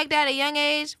doing stuff like that at a young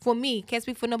age, for me, can't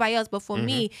speak for nobody else, but for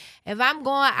me, if I'm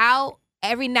going out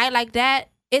every night like that,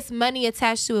 it's money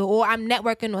attached to it, or I'm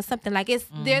networking or something. Like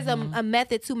there's a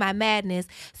method to my madness.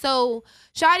 So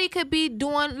Shawty could be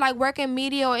doing like working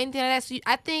media or anything like that. So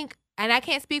I think, and I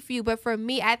can't speak for you, but for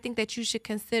me, I think that you should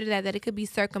consider that it could be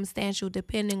circumstantial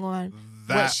depending on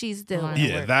what she's doing.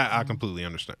 Yeah, that I completely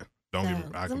understand.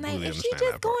 I completely understand. If she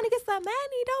just going to get some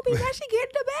money, don't be rushing to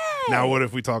get the bag. Now, what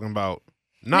if we talking about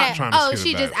not trying to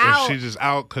she just out? If she just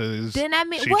out because she's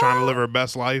trying to live her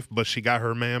best life, but she got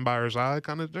her man by her side,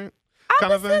 kind of thing.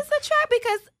 It's a trap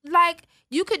because like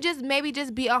you could just maybe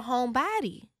just be a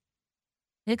homebody.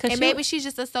 Yeah, 'cause And she- maybe she's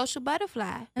just a social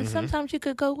butterfly. And sometimes you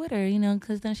could go with her,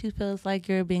 because then she feels like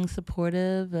you're being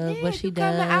supportive of what she you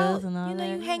coming out, does and all that.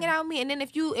 you hanging out with me. And then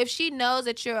if she knows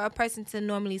that you're a person to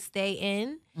normally stay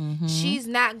in, Mhm. she's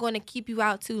not going to keep you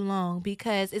out too long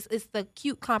because it's the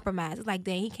cute compromise. It's like,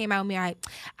 dang, he came out with me. All right,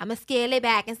 I'm going to scale it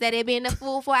back. Instead of being a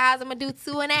full 4 hours, I'm going to do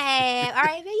 2.5. All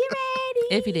right, then you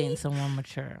ready? If you're dating someone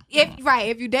mature.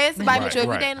 If you date somebody Right, mature, if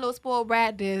right. you dating a little spoiled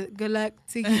brat, then good luck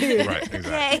to you. Right, exactly.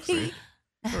 Okay? See?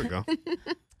 There we go.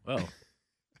 Well,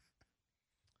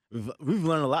 we've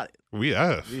learned a lot. We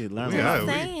have. We learned We a lot.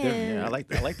 have. Yeah, I like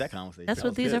that conversation. That's That what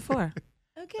was these good. are for.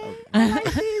 Okay. I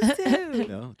like these You too.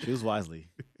 know, choose wisely.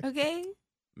 Okay.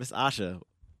 Miss Asha,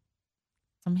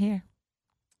 I'm here.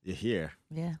 you're here.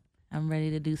 Yeah. I'm ready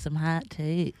to do some hot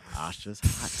takes. Asha's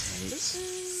hot takes,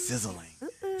 sizzling.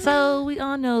 So we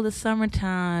all know the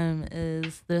summertime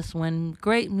is this when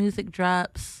great music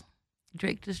drops.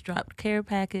 Drake just dropped Care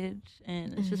Package,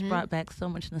 and it's just brought back so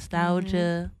much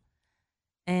nostalgia.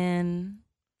 And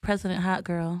President Hot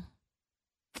Girl,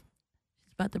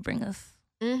 she's about to bring us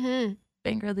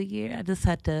banger of the year. I just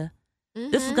had to.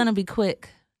 This is gonna be quick.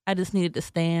 I just needed to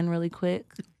stand really quick.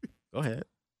 Go ahead.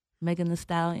 Megan Thee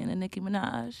Stallion and Nicki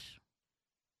Minaj.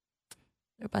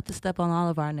 They're about to step on all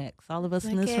of our necks. All of us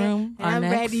in this Okay. room, And our I'm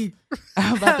necks ready.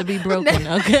 are about to be broken.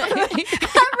 Okay.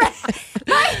 I'm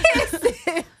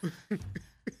ready.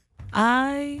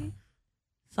 I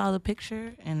saw the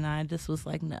picture and I just was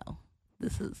like, no,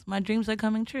 my dreams are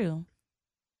coming true.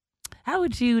 How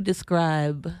would you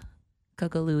describe,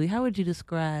 Coco Louie, how would you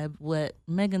describe what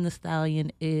Megan Thee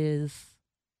Stallion is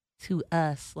to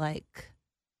us? Like,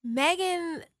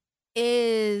 Megan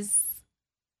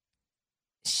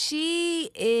she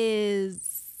is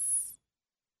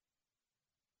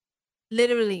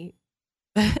literally,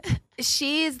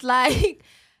 she's like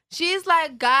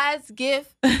God's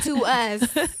gift to us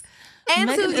and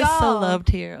Megan to is y'all. so loved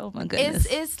here. Oh my goodness.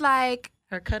 It's like,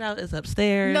 her cutout is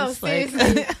upstairs. no, like-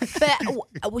 seriously.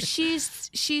 But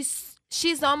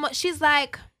she's almost, she's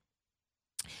like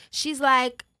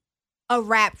a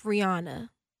rap Rihanna.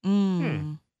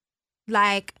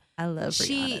 Like, I love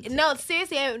Rihanna. too. no,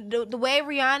 seriously, the way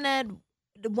Rihanna,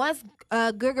 once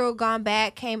Good Girl Gone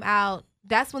Bad came out,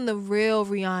 that's when the real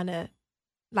Rihanna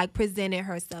like presented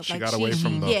herself. She like got away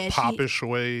from the she- popish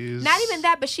ways. not even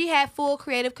that, but she had full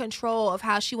creative control of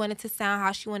how she wanted to sound,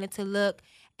 how she wanted to look,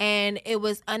 and it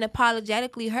was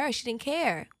unapologetically her. She didn't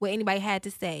care what anybody had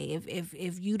to say.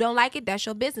 If you don't like it, that's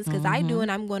your business. Because I do,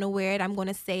 and I'm going to wear it. I'm going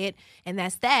to say it, and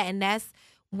that's that. And that's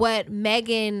what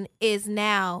Megan is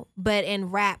now, but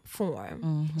in rap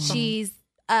form. She's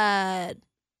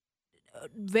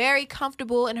very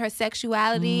comfortable in her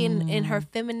sexuality and in her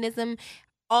feminism,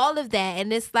 all of that.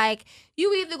 And it's like,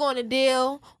 you either going to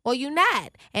deal or you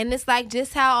not. And it's like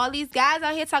just how all these guys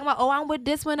out here talking about, oh, I'm with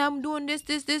this one, I'm doing this.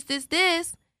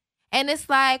 And it's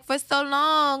like, for so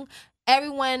long,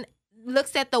 everyone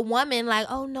looks at the woman like,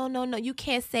 oh, no, you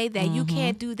can't say that. You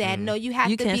can't do that. No, you have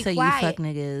You to can't be say quiet. you fuck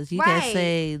niggas. You Right. can't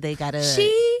say they gotta She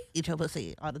eat your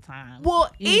pussy all the time. will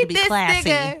You need to eat be this classy.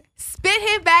 nigga, spit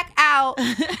him back out,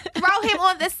 throw him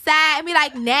on the side, and be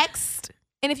like, next.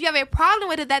 And if you have a problem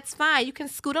with it, that's fine. You can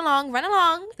scoot along, run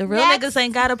along. The real next. niggas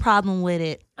ain't got a problem with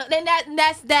it. Then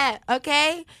that's that,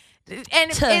 okay?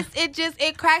 And Tuh.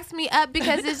 it cracks me up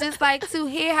because it's just like to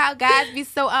hear how guys be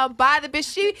so unbothered. But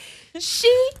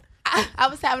I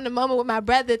was having a moment with my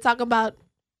brother talking about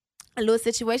a little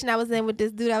situation I was in with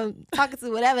this dude I was talking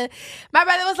to, whatever. My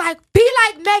brother was like, be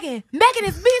like Megan. Megan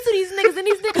is mean to these niggas and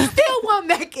these niggas still want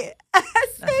Megan. I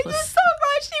said, you're so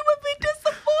right. She would be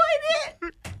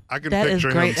disappointed. I can That is picture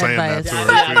him great saying advice. that to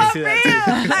Yeah, her. I too. see that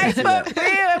too. Like, See that. for real.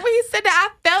 And when he said that,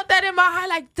 I felt that in my heart.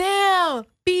 Like, damn,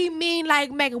 be mean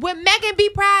like Megan. Will Megan be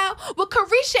proud? Will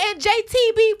Carisha and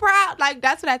JT be proud? Like,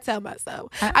 that's what I tell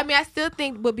myself. I mean, I still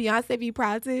think will Beyonce be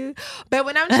proud too. But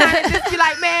when I'm trying to just be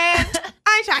like, man,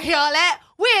 I ain't trying to hear all that.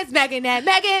 Where's Megan at?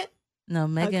 Megan? No,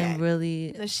 Megan Okay.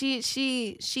 really. No, she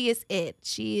is it.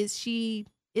 She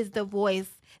is the voice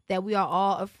that we are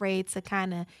all afraid to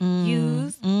kind of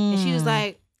use. And she was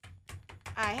like,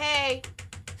 all right, hey.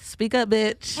 Speak up,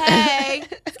 bitch. Hey,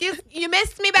 you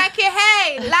missed me back here.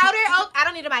 Hey, louder. Oh, I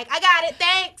don't need a mic. I got it.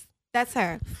 Thanks. That's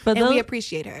her. For And those, we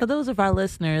appreciate her. for those of our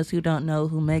listeners who don't know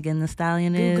who Megan Thee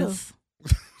Stallion Google. is,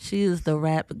 she is the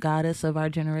rap goddess of our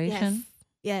generation.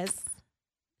 Yes.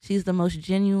 She's the most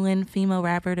genuine female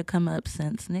rapper to come up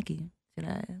since Nicki. Should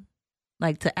I?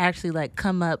 Like, to actually like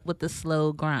come up with the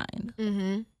slow grind.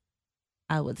 Mm-hmm.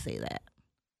 I would say that.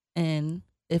 And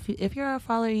if you're a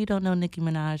follower, you don't know Nicki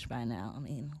Minaj by now. I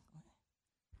mean,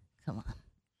 come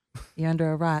on, you're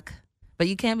under a rock. But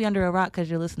you can't be under a rock because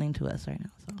you're listening to us right now.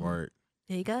 So. Word.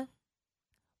 There you go.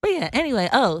 But yeah, anyway.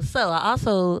 Oh, so I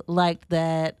also liked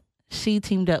that she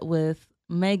teamed up with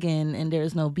Megan and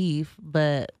there's no beef,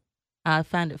 but I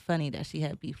find it funny that she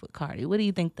had beef with Cardi. What do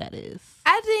you think that is?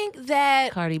 I think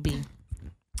that Cardi B.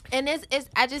 And it's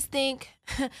I just think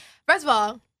first of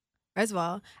all,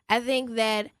 I think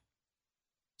that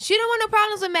she don't want no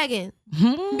problems with Megan.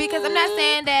 Because I'm not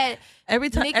saying that Every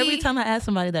Nicki- time I ask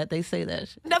somebody that, they say that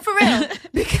shit. no, for real.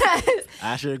 Because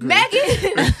Asha agree.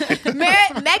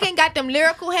 Megan got them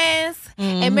lyrical hands,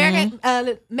 and Megan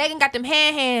got them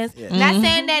hands. Yeah. Not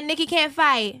saying that Nicki can't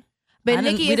fight, but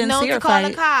Nicki we is didn't known see to her call a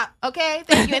fight. cop. Okay,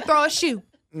 thank you, and throw a shoe.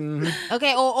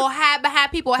 Okay, or hide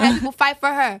behind people, or have people fight for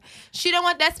her. She don't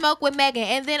want that smoke with Megan.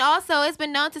 And then also, it's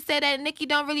been known to say that Nicki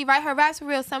don't really write her raps for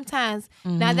real sometimes.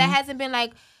 Now that hasn't been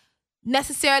like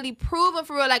necessarily proven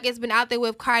for real, like it's been out there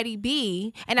with Cardi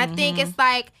B. And I think it's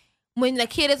like when the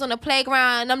kid is on the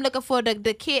playground and I'm looking for the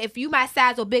kid, if you my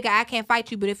size or bigger, I can't fight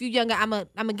you. But if you younger, I'ma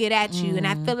get at you. And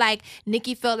I feel like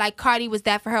Nicki felt like Cardi was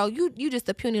that for her. You just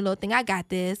a puny little thing. I got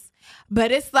this.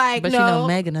 But it's like, But no. you know,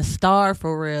 Megan a star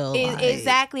for real. Like,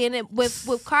 Exactly. And with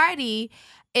Cardi,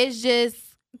 it's just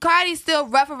Cardi's still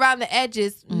rough around the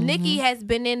edges. Nicki has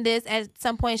been in this at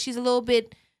some point. She's a little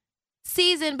bit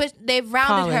seasoned, but they've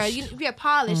rounded Polished. her.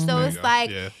 Polished. So There it's you go. like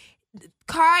Yeah.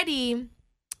 Cardi.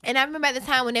 And I remember at the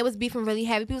time when they was beefing really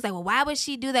heavy, people was like, well, why would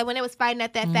she do that when they was fighting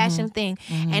at that fashion thing?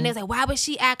 And it's like, why would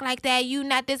she act like that? You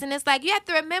not this. And it's like, you have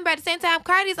to remember at the same time,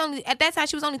 Cardi's only, at that time,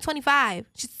 she was only 25.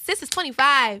 Sis is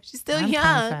 25. She's still I'm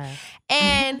young. 25.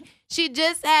 And she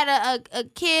just had a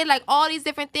kid, like all these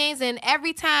different things. And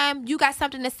every time you got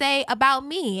something to say about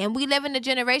me. And we live in a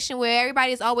generation where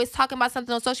everybody is always talking about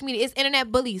something on social media. It's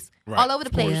internet bullies all over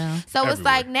the place. Yeah. So it's Everywhere.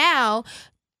 like now,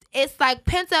 it's like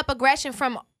pent up aggression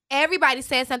from everybody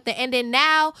saying something. And then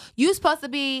now you supposed to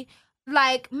be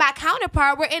like my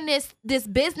counterpart. We're in this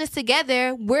business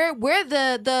together. We're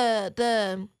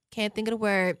the can't think of the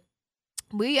word.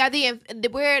 We are the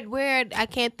word. I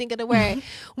can't think of the word.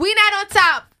 We not on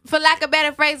top, for lack of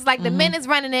better phrases. Like the men is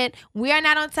running it. We are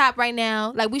not on top right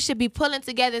now. Like we should be pulling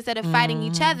together instead of fighting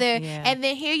each other. Yeah. And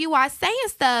then here you are saying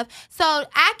stuff. So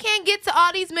I can't get to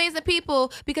all these millions of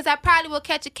people because I probably will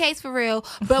catch a case for real.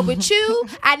 But with you,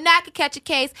 I not could catch a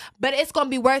case. But it's gonna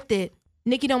be worth it.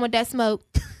 Nicki don't want that smoke.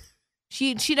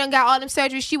 She done got all them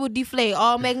surgeries. She will deflate.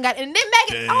 All Megan got, and then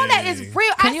Megan, all that is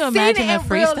real. Can you imagine a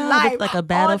freestyle with like a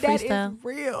battle all that freestyle? is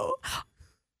real.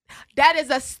 That is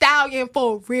a stallion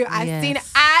for real. I Yes. seen it.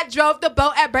 I drove the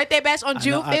boat at Birthday Bash on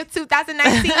June know, 5th,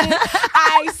 2019.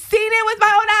 I seen it with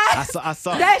my own eyes. I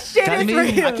saw That shit Can is I-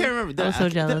 real. I can't remember. I was so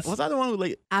jealous. Was I the one who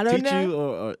like I don't tweet know. you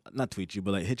or not tweet you,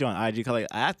 but like hit you on IG? Cause like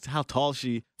I asked how tall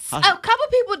she. A couple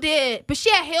people did, but she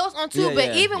had heels on too. Yeah, but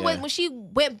yeah, even yeah. when she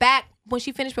went back, when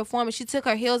she finished performing, she took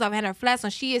her heels off and had her flats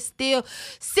on. She is still,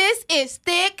 sis is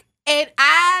thick. And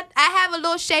I have a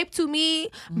little shape to me,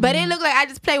 but it looked like I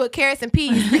just play with carrots and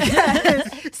peas because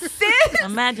sis,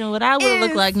 Imagine what I would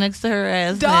look is like next to her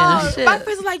ass. dog. Man. Shit. My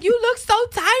friends were like, "You look so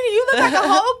tiny. You look like a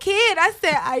whole kid." I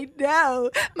said, "I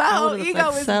know. My I whole would've looked ego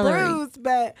like is celery. bruised,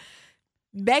 but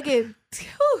Megan."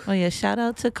 whew. Oh yeah, shout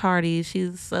out to Cardi.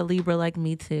 She's a Libra like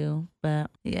me too.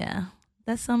 But yeah,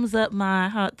 that sums up my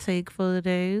hot take for the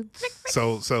day.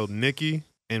 So Nicki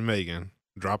and Megan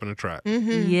dropping a track.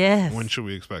 Yes. When should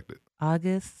we expect it?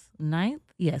 August 9th?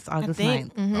 Yes, August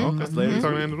 9th. Okay, That's later.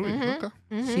 Talking the end of the week. Okay.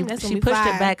 She, That's she gonna be pushed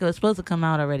fire. it back. It was supposed to come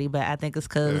out already, but I think it's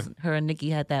because her and Nicki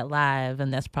had that live,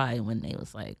 and that's probably when they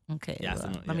was like, okay, Yeah,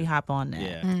 well, so, let me yeah. hop on that.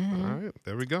 Yeah. All right,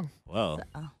 there we go. Well,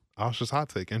 Asha's hot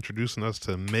take, introducing us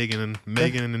to Megan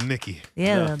and Nicki.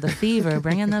 Yeah, Yeah. the fever,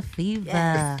 bringing the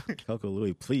fever. Coco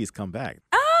Louie, please come back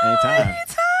Oh, anytime.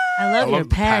 I love I your love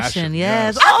the passion.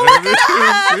 Yes. yes. Oh my There it is.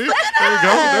 goodness. See?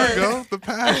 There you go. The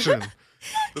passion.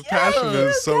 The passion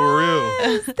is so real.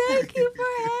 Yes, thank you for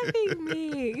having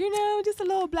me. You know, just a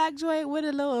little black joint with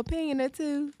a little opinion or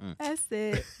two. That's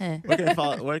it. Where can I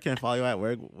follow you at?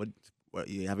 What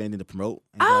you have anything to promote?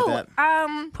 Anything like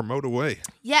that? Promote away.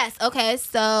 Yes. Okay.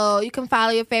 So you can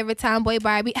follow your favorite tomboy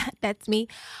Barbie. That's me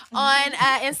on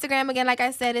Instagram. Again, like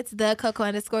I said, it's the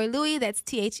Coco_Louie. That's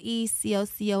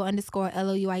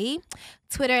THECOCO_LOUIE.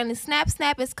 Twitter and Snap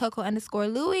is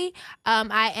Coco_Louie.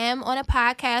 I am on a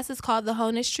podcast. It's called The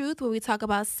Honest Truth, where we talk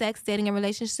about sex, dating, and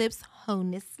relationships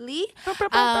honestly.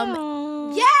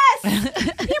 Yes. Pew,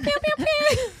 pew, pew,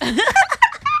 pew.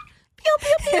 Pew,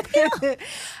 pew, pew, pew.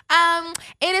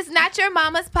 It is not your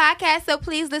mama's podcast, so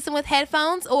please listen with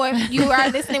headphones, or if you are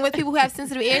listening with people who have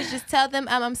sensitive ears, just tell them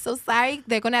I'm so sorry.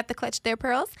 They're going to have to clutch their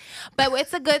pearls. But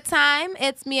it's a good time.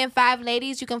 It's me and 5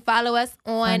 ladies. You can follow us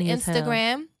on Funny as hell.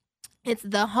 Instagram. It's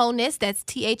The Honest. That's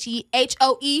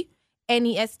TheHoenest.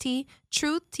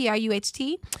 Truth,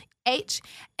 TRUHT. H.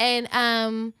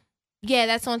 And yeah,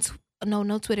 that's on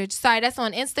no Twitter. Sorry, that's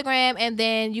on Instagram. And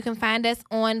then you can find us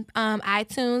on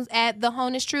iTunes at The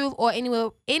Honest Truth or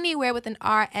anywhere with an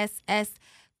RSS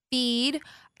feed.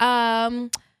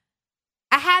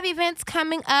 I have events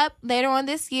coming up later on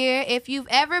this year. If you've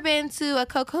ever been to a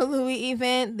Coco Louie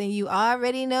event, then you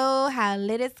already know how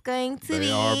lit it's going to be.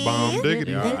 They are bomb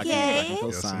diggity. Okay.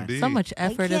 Yes, indeed. So much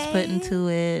effort is put into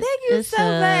it. Thank you It's so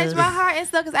much. just- My heart is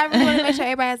so, because I really want to make sure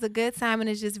everybody has a good time and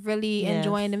is just really Yes.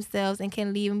 enjoying themselves and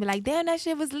can leave and be like, damn, that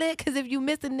shit was lit. Because if you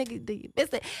missed it, nigga, then you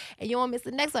missed it. And you won't miss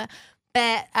the next one.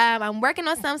 But I'm working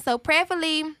on something. So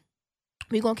prayerfully,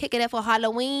 we're going to kick it up for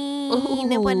Halloween.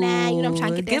 And whatnot. You know, I'm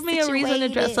trying to get that Give me a reason to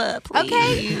dress situated. up, please.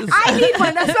 Okay, I need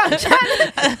one. That's why I'm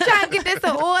trying to get this in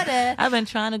order. I've been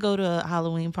trying to go to a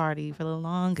Halloween party for the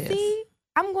longest. See,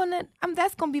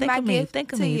 that's gonna be Think my of me. gift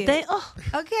Think of to me. you.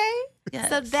 Okay, Yes.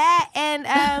 so that and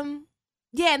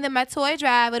yeah, and then my toy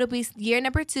drive. It'll be year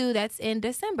number 2. That's in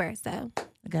December. So I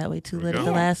got way too There we lit at go.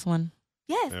 the last one.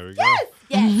 yes, There we go.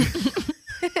 yes.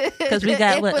 Because we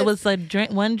got it was a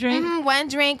drink, one drink, one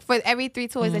drink for every 3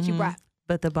 toys that you Mhm. brought.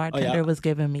 but the bartender was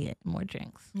giving me more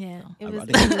drinks. Yeah, So. it I was.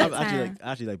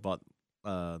 actually bought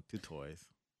 2 toys.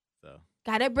 So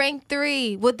Gotta bring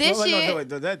 3. Well, this no, year.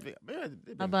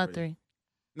 I bought 3.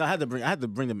 No, I had to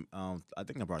bring them. I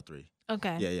think I brought 3.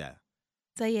 Okay. Yeah.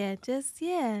 So yeah,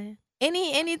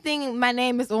 anything my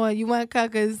name is on, you want to come,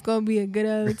 'cause it's gonna be a good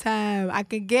old time. I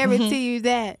can guarantee you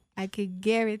that. I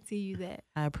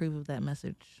approve of that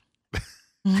message.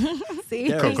 See,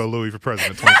 Yeah. Coco Louie for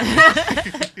president. Of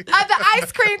the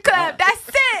ice cream club.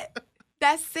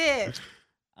 That's it.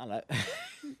 I like.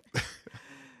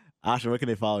 Asha, where can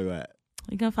they follow you at?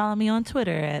 You can follow me on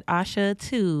Twitter at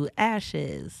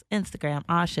Asha2Ashes. Instagram,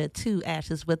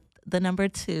 Asha2Ashes with the number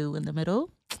 2 in the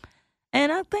middle.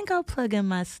 And I think I'll plug in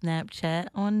my Snapchat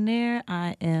on there.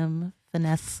 I am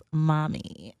Finesse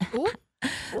Mommy. Ooh.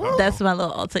 That's my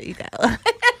little alter ego.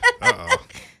 Uh-oh.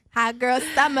 Hot girl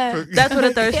summer. That's what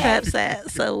the thirst trap's at.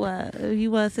 So if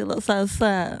you want to see a little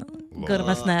something, go to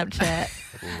my Lord. Snapchat.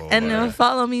 Lord. And then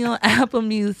follow me on Apple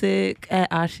Music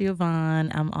at Asha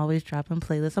Yvonne. I'm always dropping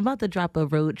playlists. I'm about to drop a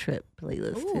road trip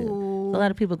playlist too. Ooh. So a lot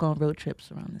of people go on road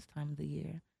trips around this time of the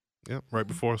year. Yep, right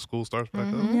before school starts back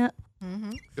up. Mhm. Yep. Mm-hmm.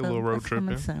 Get a little road that's trip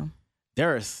coming in. soon.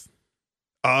 Darius.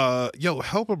 Yo,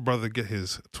 help a brother get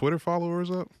his Twitter followers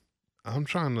up. I'm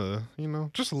trying to,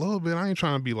 just a little bit. I ain't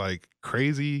trying to be like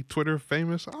crazy Twitter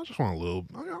famous. I just want I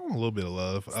want a little bit of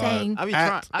love. Same. I be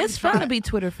at- trying. It's fun to be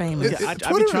Twitter famous. Yeah, I be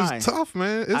Twitter trying. is tough,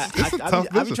 man. It's a tough I be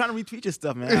business. trying to retweet your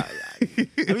stuff, man.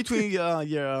 I between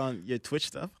your Twitch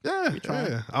stuff. Yeah, We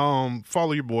trying. yeah.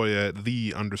 Follow your boy at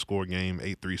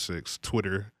 _game836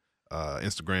 Twitter,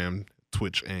 Instagram,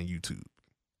 Twitch, and YouTube.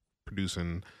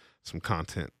 Producing some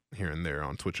content here and there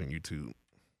on Twitch and YouTube.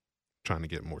 Trying to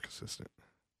get more consistent.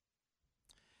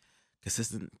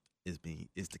 Consistent is the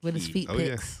With key. his feet Oh, yeah.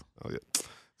 pics. Oh yeah.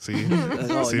 See,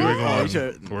 Oh, see,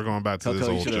 yeah. we're going back to Coco, this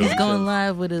you old should- joke. He's going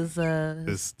live with his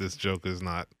This joke is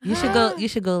not. You should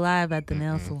go live at the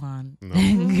nail Mm-mm. salon. No.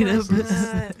 Get This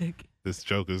up. is- This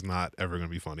joke is not ever gonna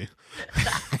be funny.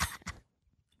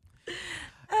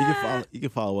 You can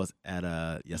follow us at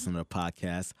Yes Another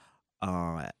Podcast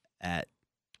at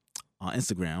on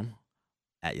Instagram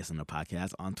at Yes Another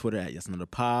Podcast, on Twitter at Yes Another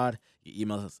Pod. You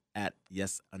email us at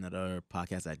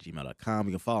yesanotherpodcast@gmail.com.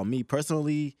 You can follow me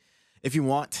personally if you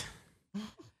want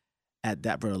at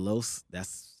That Brother Los.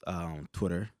 That's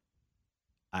Twitter,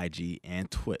 IG, and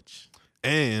Twitch.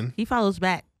 And He follows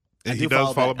back. I he do does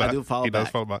follow follow back. I back. do follow He does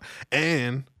back. follow back.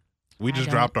 And we I just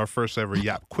don't. dropped our first ever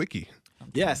YAP Quickie.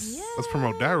 Yes. Let's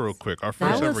promote that real quick. Our That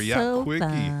first was ever YAP so Quickie.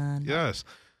 fun. Yes.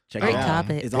 Check Great it out.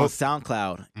 topic. It's on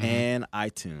SoundCloud Mhm. and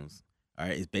iTunes. All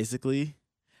right. It's basically,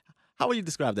 how would you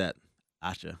describe that,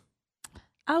 Asha?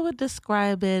 I would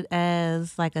describe it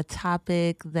as like a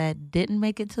topic that didn't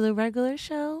make it to the regular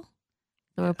show.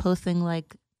 So we're posting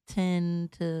like 10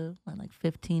 to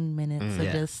 15 minutes of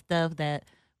Yeah. just stuff that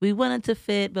we wanted to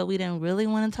fit, but we didn't really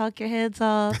want to talk your heads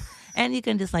off. And you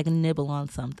can just like nibble on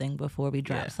something before we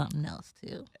drop Yeah. something else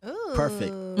too. Ooh.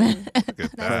 Perfect. Look at Nice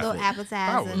that. little Perfect.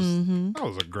 appetizer. Mm-hmm. That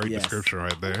was a great Yes. description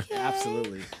right there. Okay.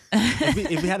 Absolutely.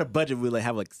 if we had a budget, we'd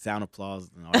have like sound applause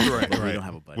and all that. Right, but we right. don't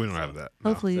have a budget. We don't so, have that. No.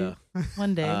 Hopefully So,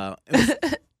 one day. it was,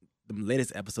 the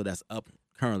latest episode that's up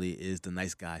currently is The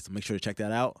Nice Guy. So make sure to check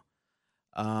that out.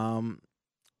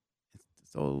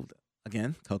 So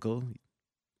again, Coco.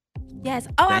 Yes.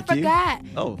 Oh, Thank I you. forgot.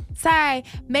 Oh, Sorry.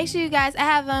 Make sure you guys, I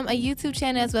have a YouTube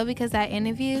channel as well because I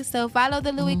interview. So follow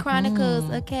the Louie Chronicles.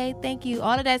 Okay. Thank you.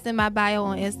 All of that's in my bio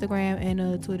on Instagram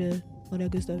and Twitter. All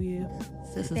that good stuff. Yeah.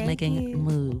 Sis is Thank making you.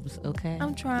 moves, okay?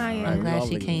 I'm trying. All I'm right. glad We're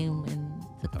she all came and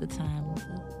took the time.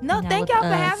 No, hang out thank with y'all for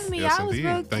us. having me. Yes, Y'all was indeed.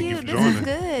 real Thank you cute. for This is joining.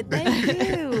 good. Thank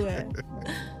you.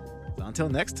 So until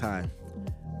next time,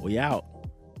 we out.